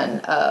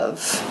fan of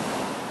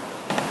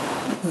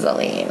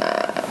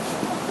Zelina.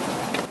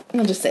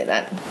 I'll just say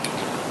that.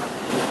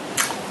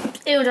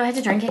 Ew, do I have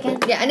to drink again?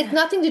 Yeah, and it's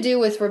nothing to do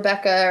with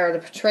Rebecca or the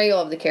portrayal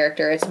of the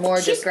character. It's more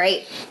She's just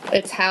great.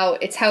 It's how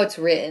it's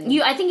written.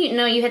 I think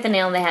you hit the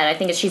nail on the head. I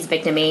think she's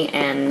victim-y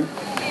and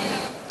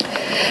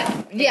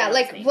yeah,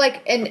 like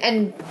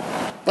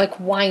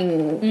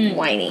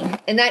whining,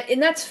 and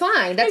that's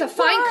fine. That's It's a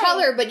fine fine.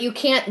 color, but you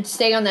can't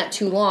stay on that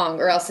too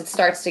long, or else it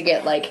starts to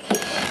get like.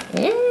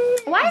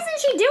 Why isn't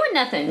she doing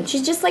nothing?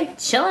 She's just like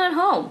chilling at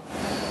home.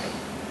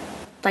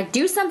 Like,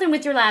 do something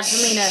with your lab,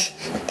 Zelina.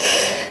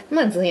 Come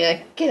on, Zelina,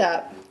 get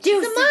up. Do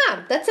She's a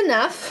mom. That's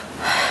enough.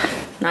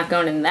 Not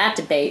going in that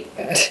debate.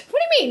 What do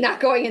you mean, not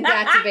going in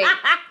that debate?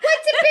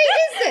 What debate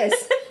is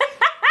this?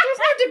 There's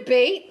no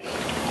debate.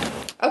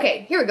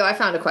 Okay, here we go. I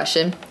found a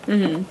question.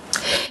 Mm-hmm.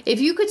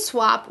 If you could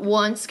swap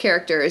once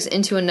characters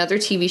into another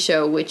TV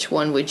show, which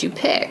one would you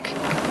pick?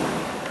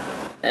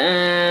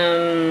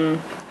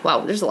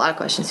 Wow, there's a lot of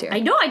questions here. I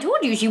know. I told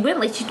you she went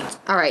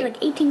All right.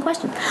 like 18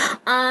 questions.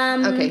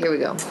 Okay, here we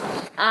go.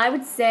 I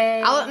would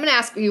say I'm going to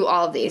ask you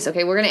all of these,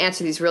 okay? We're going to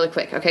answer these really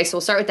quick, okay? So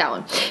we'll start with that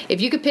one.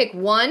 If you could pick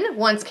one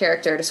once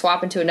character to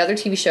swap into another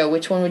TV show,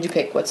 which one would you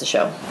pick? What's the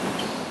show?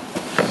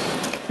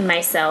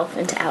 myself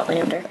into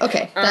Outlander.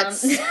 Okay,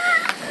 that's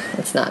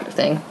not a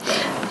thing.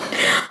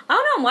 I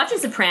don't know. I'm watching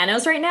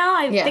Sopranos right now.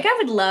 I think I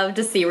would love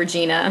to see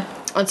Regina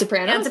On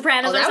Sopranos? on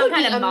Sopranos. Oh, or that some would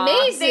kind be of mob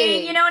amazing.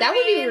 thing, you know what That I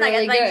would be mean? really like,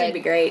 I think good. she'd be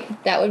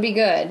great. That would be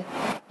good.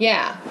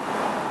 Yeah.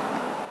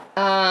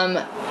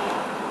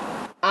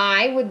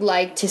 I would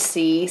like to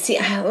see.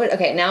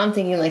 Okay, now I'm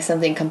thinking like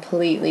something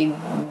completely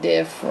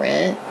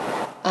different.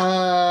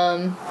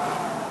 God,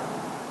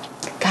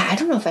 I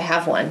don't know if I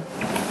have one.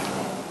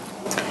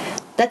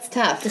 That's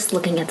tough. Just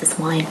looking at this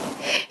wine.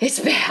 It's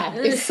bad.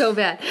 It's so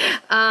bad.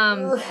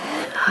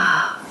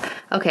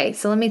 Okay,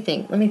 so let me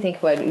think. Let me think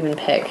who I'd even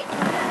pick.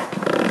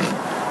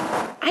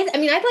 I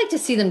mean, I'd like to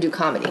see them do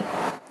comedy.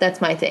 That's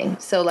my thing.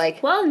 So,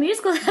 like... Well, the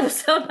musical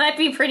episode might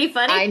be pretty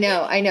funny. I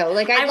know.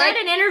 Like, I read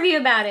an interview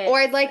about it. Or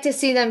I'd like to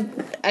see them...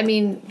 I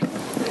mean...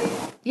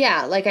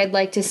 Yeah, like, I'd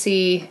like to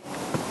see...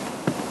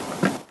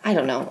 I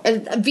don't know.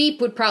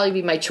 Veep would probably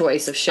be my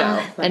choice of show.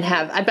 And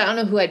have... I don't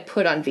know who I'd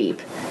put on Veep.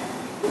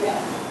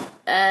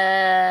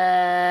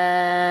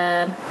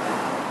 I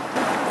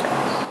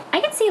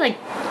could see, like...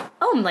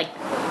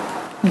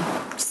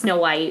 Snow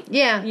White.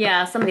 Yeah.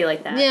 Yeah, somebody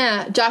like that.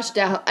 Yeah, Josh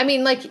Dallas. I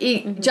mean, like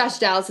Josh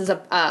Dallas as a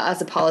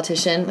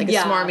politician, like a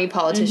smarmy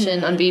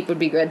politician on Veep would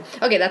be good.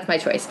 Okay, that's my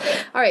choice.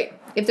 All right,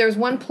 if there was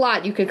one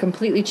plot you could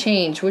completely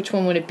change, which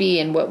one would it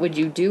be, and what would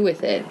you do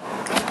with it?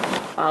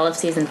 All of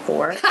season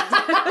 4.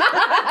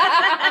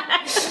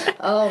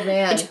 Oh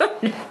man,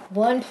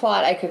 one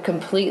plot I could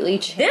completely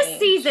change. This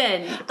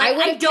season, I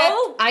would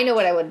have I know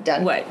what I would have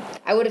done. What?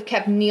 I would have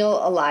kept Neil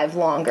alive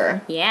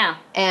longer. Yeah,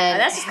 And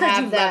that's just because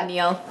you have love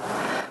Neil.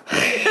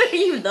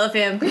 You love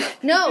him.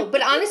 No,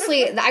 but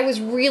honestly, I was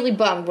really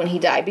bummed when he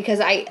died because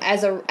I,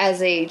 as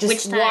a just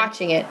Which time?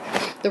 watching it,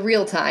 the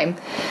real time,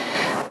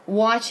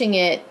 watching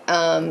it,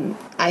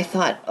 I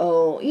thought,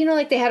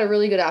 like they had a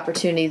really good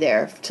opportunity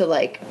there to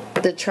like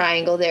the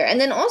triangle there,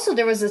 and then also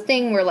there was a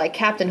thing where like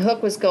Captain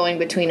Hook was going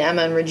between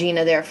Emma and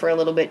Regina there for a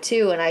little bit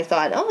too, and I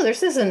thought,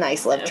 this is a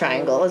nice love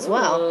triangle as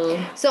well.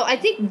 So I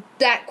think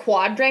that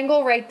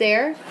quadrangle right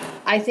there,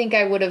 I think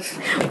I would have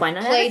Why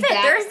not played have a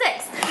that. fifth?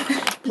 There's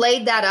 6.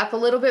 Played that up a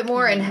little bit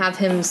more and have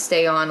him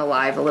stay on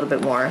alive a little bit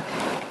more.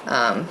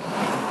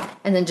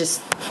 And then just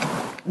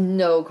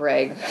no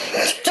Greg.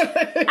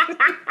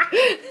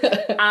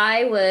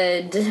 I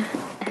would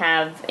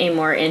have a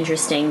more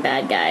interesting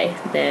bad guy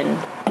than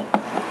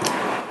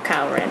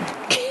Kyle Ren.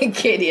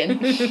 Gideon.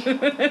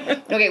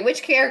 Okay,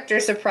 which character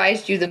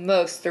surprised you the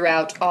most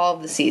throughout all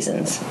of the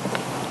seasons?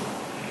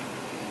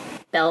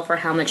 Belle for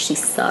how much she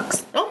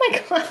sucks. Oh my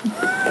god.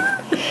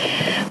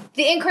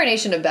 The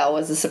incarnation of Belle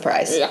was a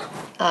surprise. Yeah.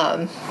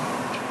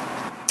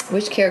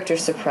 Which character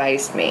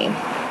surprised me?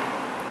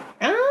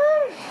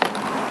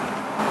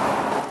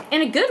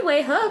 in a good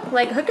way, Hook.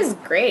 Like, Hook is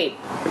great.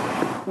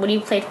 When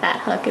you played Fat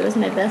Hook, it was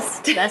my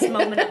best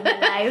moment of my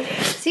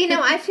life. See,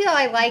 no, I feel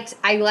I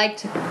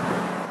liked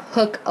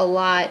Hook a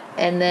lot,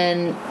 and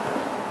then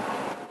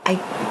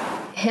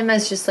him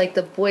as just like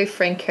the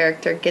boyfriend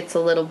character gets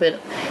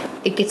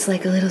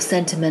like a little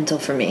sentimental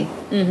for me.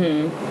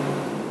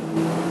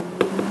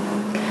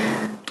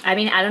 I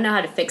mean, I don't know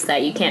how to fix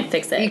that. You can't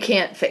fix it. You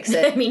can't fix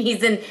it. I mean,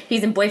 he's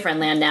in boyfriend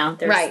land now.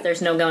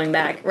 There's no going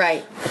back.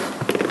 Right.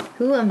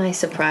 Who am I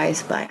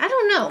surprised by? I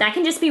don't know. That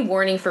can just be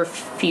warning for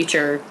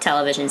future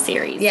television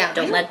series. Yeah.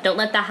 Don't let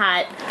the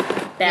hot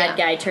bad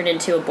guy turn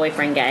into a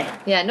boyfriend guy.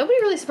 Yeah, nobody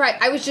really surprised.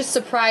 I was just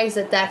surprised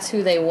that that's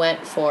who they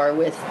went for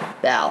with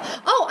Belle.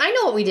 Oh, I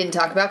know what we didn't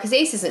talk about because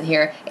Ace isn't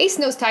here. Ace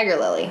knows Tiger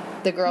Lily,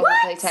 the girl who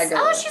played Tiger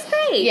Lily. Oh, she's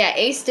great. Yeah,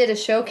 Ace did a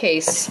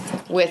showcase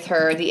with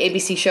her, the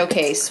ABC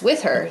showcase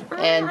with her,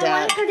 and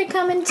I wanted her to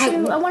come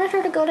I wanted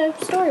her to go to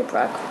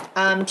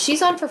Storybrooke.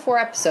 she's on for 4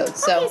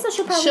 episodes, so, Okay, so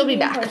she'll probably she'll be in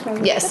back.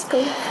 person. Yes. That's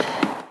cool.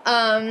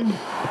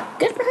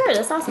 Good for her.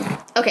 That's awesome.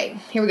 Okay,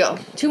 here we go.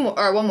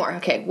 One more.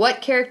 Okay,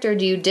 what character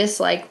do you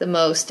dislike the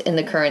most in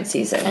the current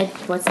season?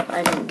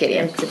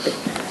 Gideon.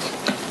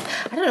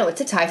 I don't know.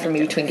 It's a tie for me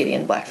between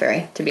Gideon and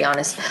Blackberry, to be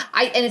honest.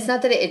 And it's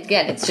not that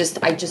it's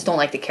just I just don't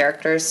like the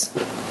characters.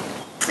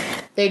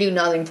 They do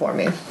nothing for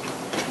me.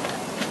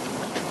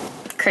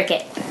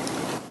 Cricket.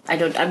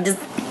 I'm just...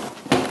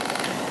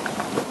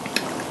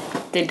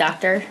 The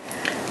doctor?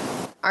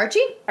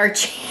 Archie?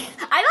 Archie.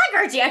 I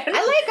like Archie. I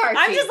like Archie.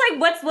 I'm just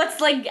like,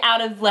 what's like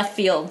out of left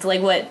field?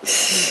 Like what?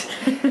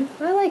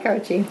 I like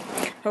Archie.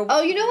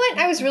 Oh, you know what?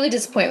 I was really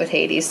disappointed with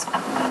Hades.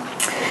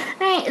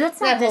 Right, that's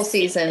not That whole this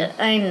season.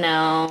 I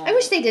know. I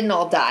wish they didn't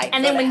all die.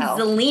 And then Go to when hell.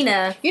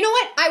 Zelina... You know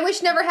what? I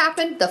wish never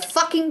happened? The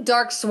fucking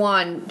Dark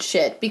Swan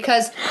shit.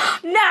 Because...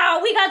 No,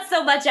 we got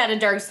so much out of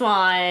Dark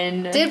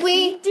Swan. Did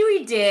we?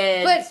 We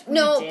did. But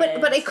no, We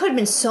did. but it could have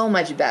been so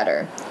much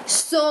better.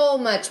 So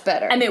much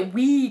better. I mean,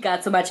 we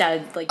got so much out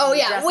of, like... Oh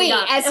yeah, dressing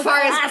up. as far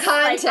as Yes,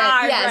 content, like,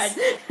 our yes,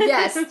 friend.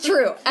 yes,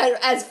 true.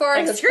 As far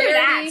Like, as screw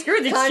that.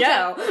 Screw the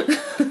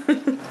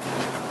show.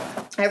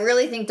 I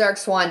really think Dark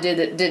Swan did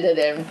it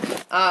in.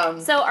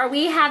 So, are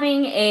we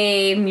having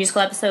a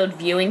musical episode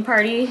viewing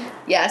party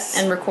Yes,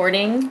 and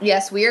recording?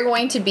 yes, we are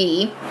going to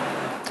be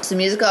some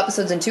musical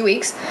episodes in 2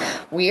 weeks.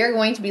 We are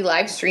going to be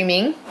live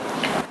streaming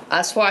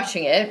us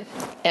watching it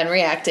and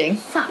reacting.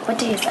 Fuck, what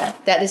day is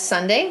that? That is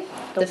Sunday,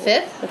 the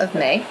 5th of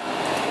May,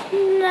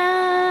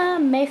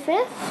 May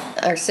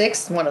 5th? or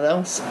 6th, one of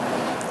those.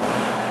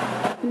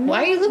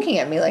 Why are you looking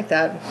at me like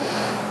that?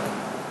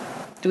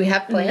 Do we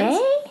have plans?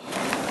 May?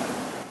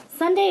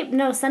 Sunday,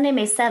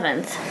 May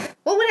 7th.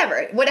 Well,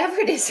 whatever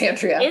it is,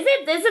 Andrea. Is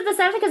it the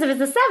 7th? Because if it's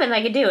the 7th,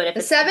 I could do it. If The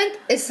it's 7th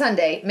is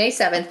Sunday, May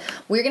 7th.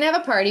 We're going to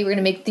have a party. We're going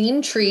to make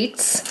themed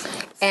treats.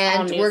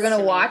 And news we're going to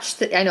to me.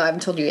 watch I know, I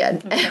haven't told you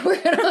yet.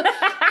 We're going to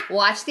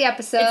watch the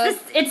episode.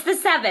 it's the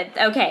 7th.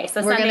 Okay,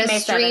 so We're Sunday, going to May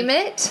 7th. stream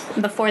it.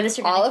 Before this,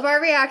 you're All gonna, of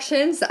our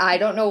reactions. I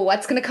don't know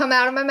what's going to come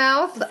out of my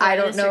mouth. I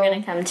don't know. You're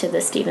going to come to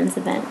the Stevens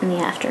event in the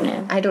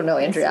afternoon. I don't know,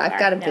 Andrea. Yes, you I've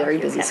got a are. No, very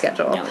you're busy coming.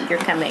 schedule. No, you're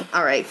coming.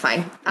 All right,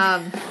 fine.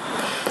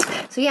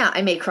 So yeah,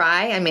 I may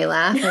cry, I may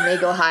laugh, I may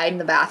go hide in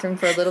the bathroom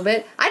for a little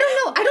bit. I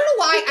don't know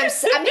why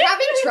I'm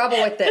having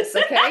trouble with this.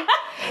 Okay,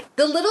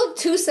 the little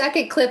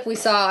 2-second clip we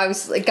saw,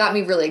 it got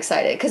me really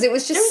excited because it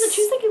was just. There was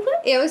a 2-second clip?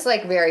 It was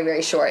like very,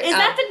 very short. Is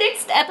that the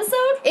next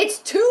episode? It's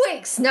 2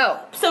 weeks. No.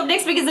 So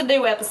next week is a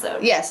new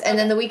episode. Yes, and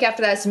then the week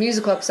after that is a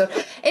musical episode.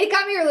 It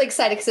got me really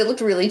excited because it looked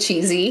really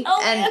cheesy.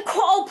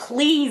 Oh,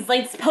 please!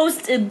 Like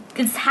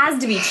it has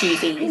to be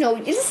cheesy. You know,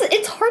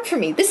 it's hard for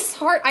me. This is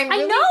hard. I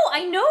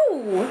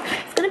know.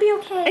 It's gonna be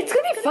okay. It's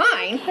gonna be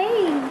fine.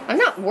 Okay. I'm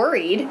not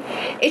worried.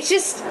 It's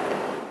just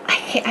I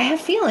have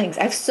feelings.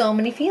 I have so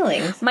many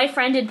feelings. My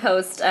friend did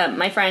post.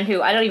 My friend,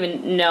 who I don't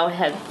even know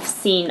have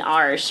seen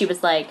ours, she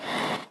was like,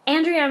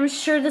 "Andrea, I'm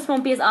sure this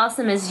won't be as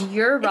awesome as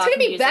your rock It's gonna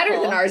be musical." better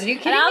than ours. Are you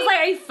kidding And I was me? like,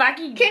 "Are you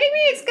fucking Kidding me?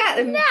 It's got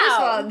first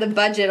of all the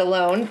budget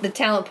alone, the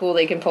talent pool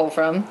they can pull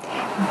from.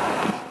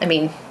 I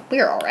mean,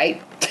 we're all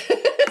right.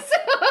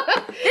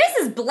 This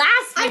is blasphemy."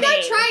 I'm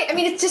not trying. I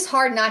mean, it's just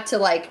hard not to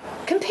like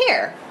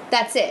compare.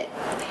 That's it.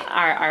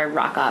 Our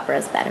rock opera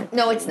is better.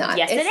 No, it's not.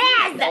 Yes, It's it is.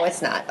 not. No,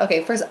 it's not.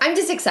 Okay, first, I'm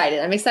just excited.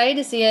 I'm excited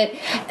to see it.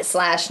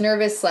 /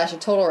 nervous / a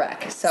total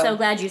wreck. So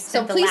glad you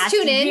spent the please last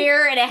tune in.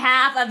 year and a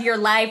half of your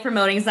life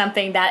promoting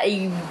something that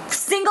a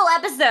single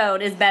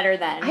episode is better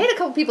than. I had a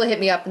couple people hit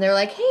me up and they're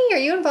like, "Hey, are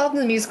you involved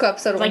in the musical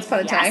episode of Like, Once Upon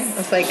a Time?" yes. I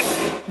was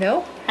like,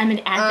 "No." I'm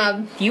an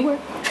avid viewer.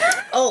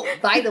 Oh,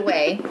 by the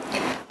way,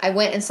 I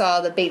went and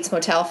saw the Bates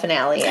Motel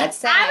finale at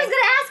SAG. I was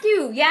gonna ask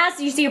you. Yeah,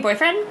 so you see your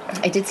boyfriend?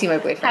 I did see my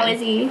boyfriend. How is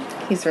he?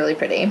 He's really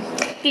pretty.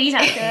 Did you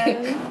talk to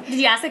him? Did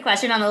you ask a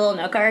question on the little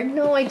note card?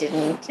 No, I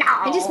didn't.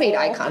 I just made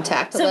eye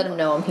contact to So- let him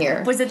know I'm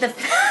here. Was it the?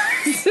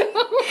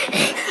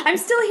 I'm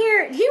still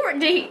here.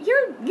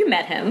 You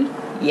met him.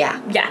 Yeah.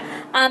 Yeah.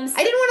 I didn't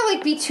want to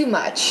like be too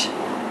much.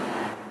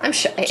 I'm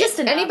sure. Just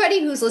enough.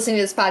 Anybody who's listening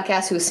to this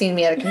podcast who's seen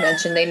me at a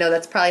convention, they know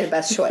that's probably the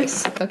best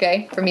choice.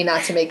 Okay, for me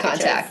not to make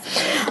contact.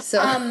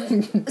 So,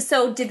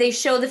 So did they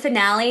show the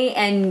finale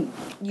and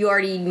you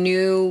already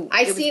knew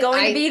it was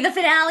going to be the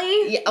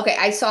finale? yeah, okay,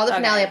 I saw the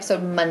finale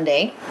episode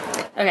Monday.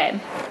 Okay.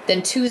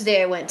 Then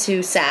Tuesday I went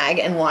to SAG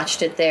and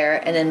watched it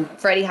there, and then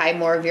Freddie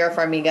Highmore, Vera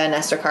Farmiga, and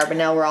Esther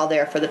Carbonell were all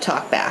there for the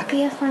talk back.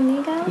 Via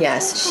Farmiga?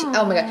 Yes.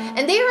 Oh my god.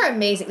 And they are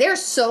amazing. They are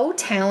so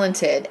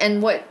talented.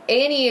 And what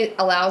A&E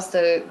allows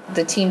the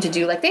team to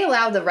do, like they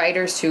allow the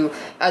writers to,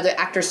 the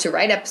actors to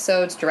write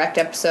episodes, direct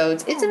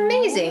episodes. It's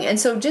amazing. And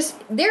so just,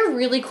 they're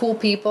really cool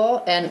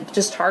people and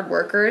just hard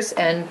workers.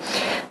 And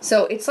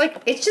so it's like,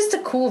 it's just a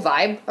cool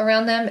vibe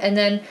around them. And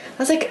then I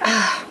was like,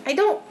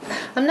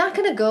 I'm not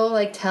going to go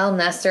like tell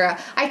Nestor.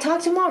 I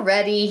talked to him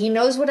already. He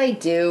knows what I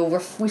do.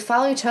 We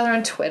follow each other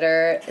on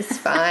Twitter. It's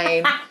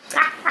fine.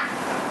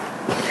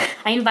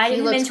 I invited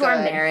him into our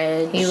good.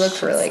 marriage. He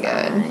looked really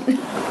good.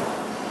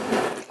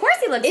 Of course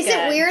he looks good. Is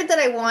it weird that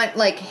I want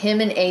like him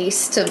and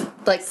Ace to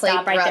like play?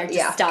 Stop right there.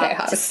 Just stop. Okay,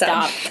 Just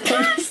stop.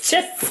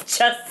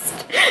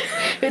 just.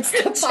 It's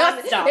the stop.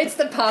 It's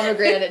the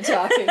pomegranate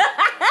talking.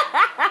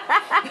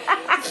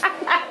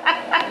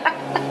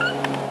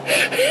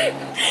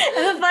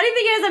 And the funny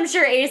thing is, I'm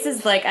sure Ace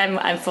is like,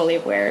 I'm fully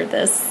aware of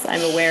this.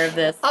 I'm aware of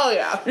this. Oh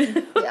yeah.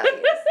 Yeah.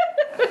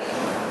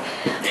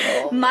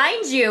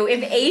 Mind you,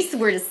 if Ace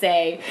were to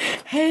say,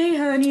 "Hey,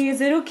 honey, is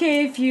it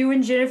okay if you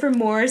and Jennifer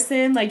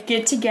Morrison like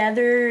get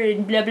together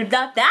and blah blah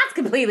blah?" That's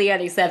completely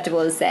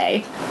unacceptable to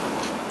say.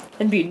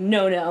 It'd be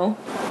no.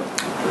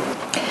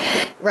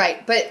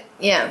 Right, but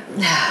yeah.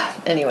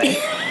 Anyway,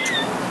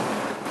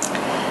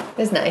 it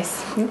was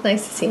nice. It was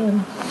nice to see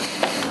him.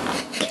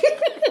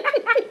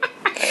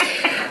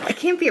 I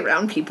can't be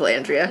around people,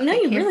 Andrea. No, I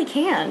you can't. really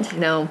can't.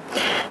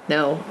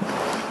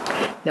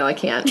 No, I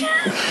can't.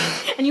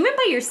 And you went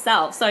by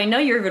yourself, so I know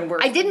you're even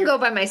worse. I didn't go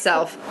by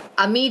myself.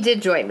 Ami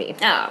did join me.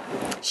 Oh,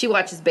 She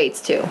watches Bates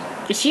too.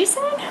 did she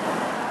sing?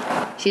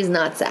 She's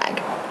not SAG.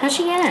 How's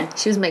she in?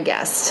 She was my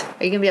guest.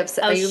 Are you gonna be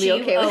upset? Are you gonna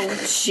be okay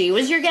with? She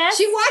was your guest?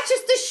 She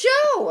watches the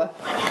show.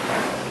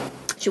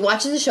 She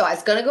watches the show. I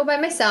was gonna go by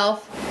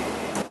myself,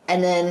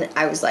 and then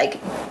I was like,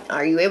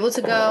 "Are you able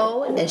to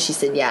go?" And she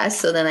said yes.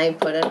 So then I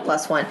put in a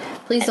 +1.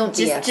 Please don't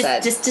be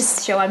upset. Just to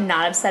show I'm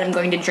not upset, I'm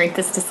going to drink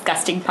this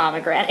disgusting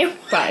pomegranate.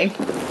 Fine.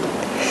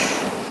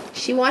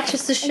 She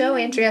watches the show,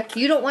 Andrea.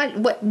 You don't watch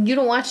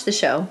the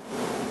show,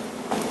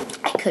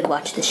 I could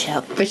watch the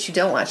show. but you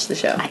don't watch the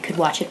show. I could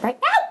watch it right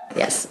now.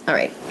 Yes. All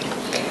right.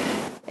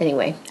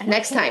 Anyway,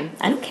 next time.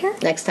 I don't care.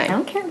 Next time. I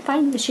don't care. I'm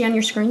fine. Is she on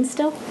your screen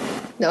still?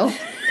 No.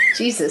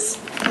 Jesus.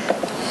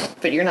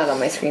 But you're not on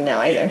my screen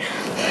now either.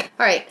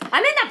 All right.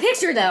 I'm in that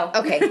picture though.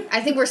 Okay.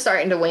 I think we're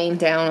starting to wane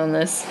down on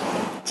this.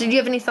 Did you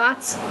have any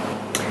thoughts?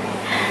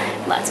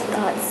 Lots of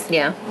thoughts.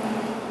 Yeah.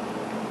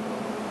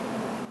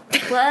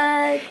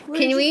 What?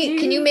 Can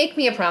you make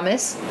me a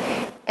promise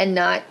and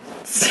not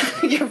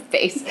your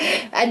face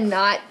and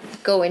not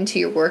go into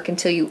your work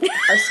until you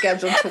are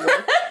scheduled to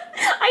work?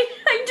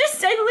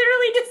 I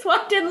literally just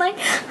walked in like,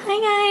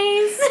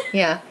 hi guys.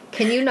 Yeah.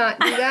 Can you not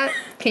do that?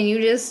 Can you?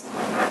 Is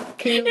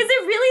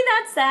it really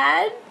that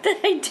sad that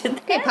I did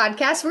that? Okay,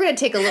 podcast. We're gonna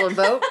take a little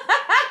vote.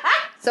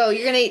 So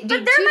you're gonna do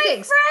But they're two my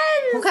things.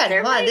 friends. Okay,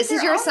 They're hold on. my- This is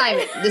they're your all-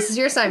 assignment. This is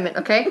your assignment.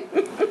 Okay.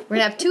 We're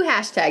gonna have 2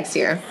 hashtags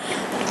here.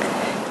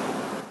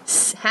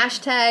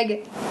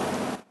 Hashtag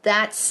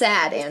that's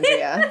sad,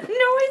 Andrea. No,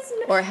 it's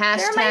not. Or They're my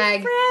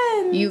hashtag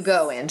friends. you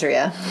go,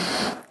 Andrea.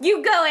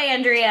 You go,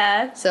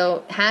 Andrea.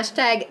 So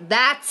hashtag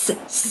that's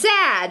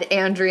sad,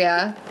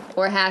 Andrea.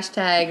 Or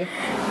hashtag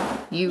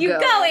you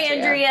go,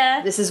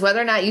 Andrea. This is whether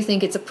or not you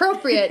think it's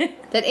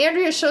appropriate that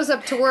Andrea shows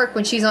up to work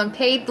when she's on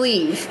paid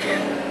leave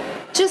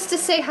just to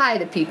say hi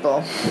to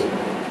people.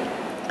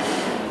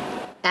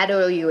 At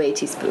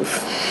OUAT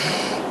spoof.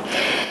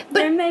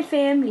 They're my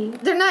family.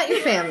 They're not your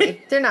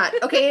family. They're not.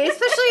 Okay,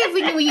 especially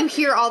if when you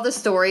hear all the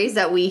stories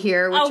that we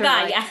hear, which Oh are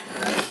god, like,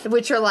 yeah.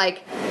 which are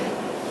like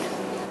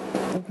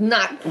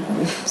not.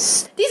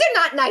 These are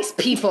not nice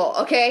people.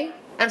 Okay,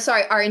 I'm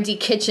sorry, R&D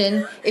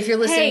Kitchen, if you're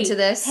listening to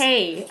this.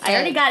 Hey, I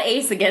already got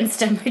Ace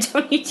against him. I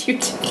don't need you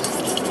to.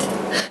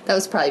 That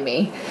was probably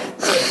me.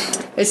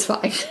 It's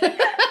fine.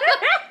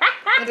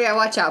 Andrea, I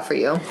watch out for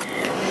you.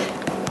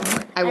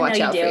 I watch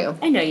out for you.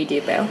 I know you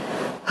do, bro.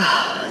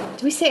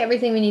 Do we say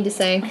everything we need to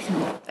say?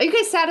 Are you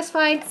guys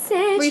satisfied?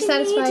 Were you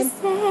satisfied?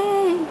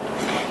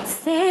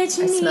 Say what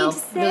you I need smell to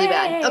say. really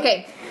bad.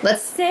 Okay,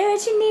 let's Say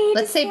what you need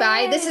let's to say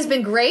bye. This has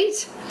been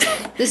great.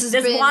 This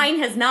This wine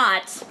has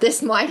not.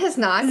 This wine has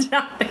not.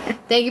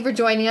 Thank you for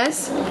joining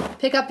us.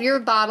 Pick up your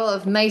bottle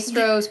of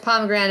Maestro's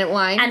pomegranate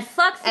wine And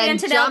fuck and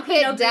Fantanel jump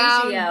it Pinot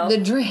down Grigio. the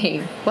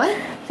drain. What?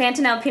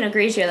 Fantanel Pinot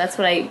Grigio. That's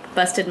what I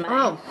busted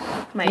my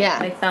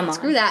my thumb on.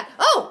 Screw that.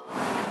 Oh,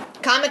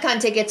 Comic-Con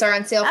tickets are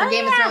on sale for Oh,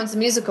 Game of yeah. Thrones the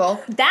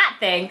musical. That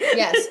thing.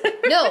 Yes.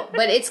 No,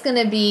 but it's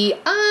gonna be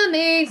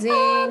amazing.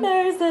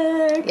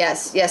 Amazing.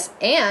 Yes.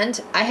 And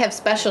I have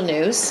special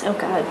news. Oh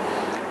god.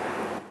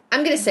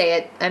 I'm gonna say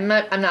it. I'm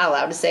not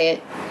allowed to say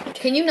it.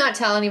 Can you not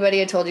tell anybody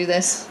I told you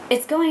this?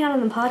 It's going on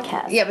the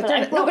podcast. Yeah,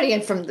 but nobody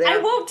in from there. I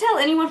won't tell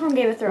anyone from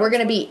Game of Thrones. We're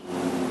gonna be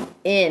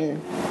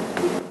in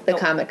the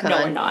Comic-Con. No,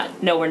 we're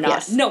not. No, we're not.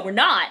 Yes. No, we're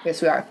not.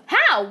 Yes, we are.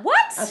 How? What?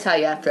 I'll tell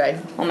you after I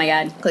Oh my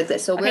god. click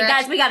this. So Okay, we're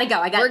guys, we gotta go.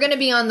 we're gonna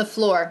be on the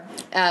floor.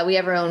 We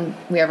have our own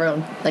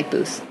like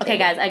booth. Okay,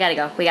 guys, I gotta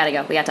go. We gotta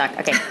go. We gotta talk.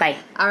 Okay, bye.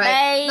 All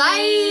right.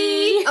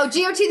 Bye. Oh,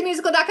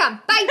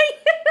 GOTthemusical.com. Bye.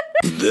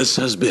 This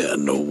has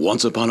been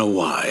Once Upon a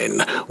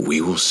Wine.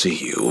 We will see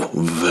you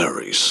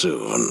very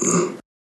soon.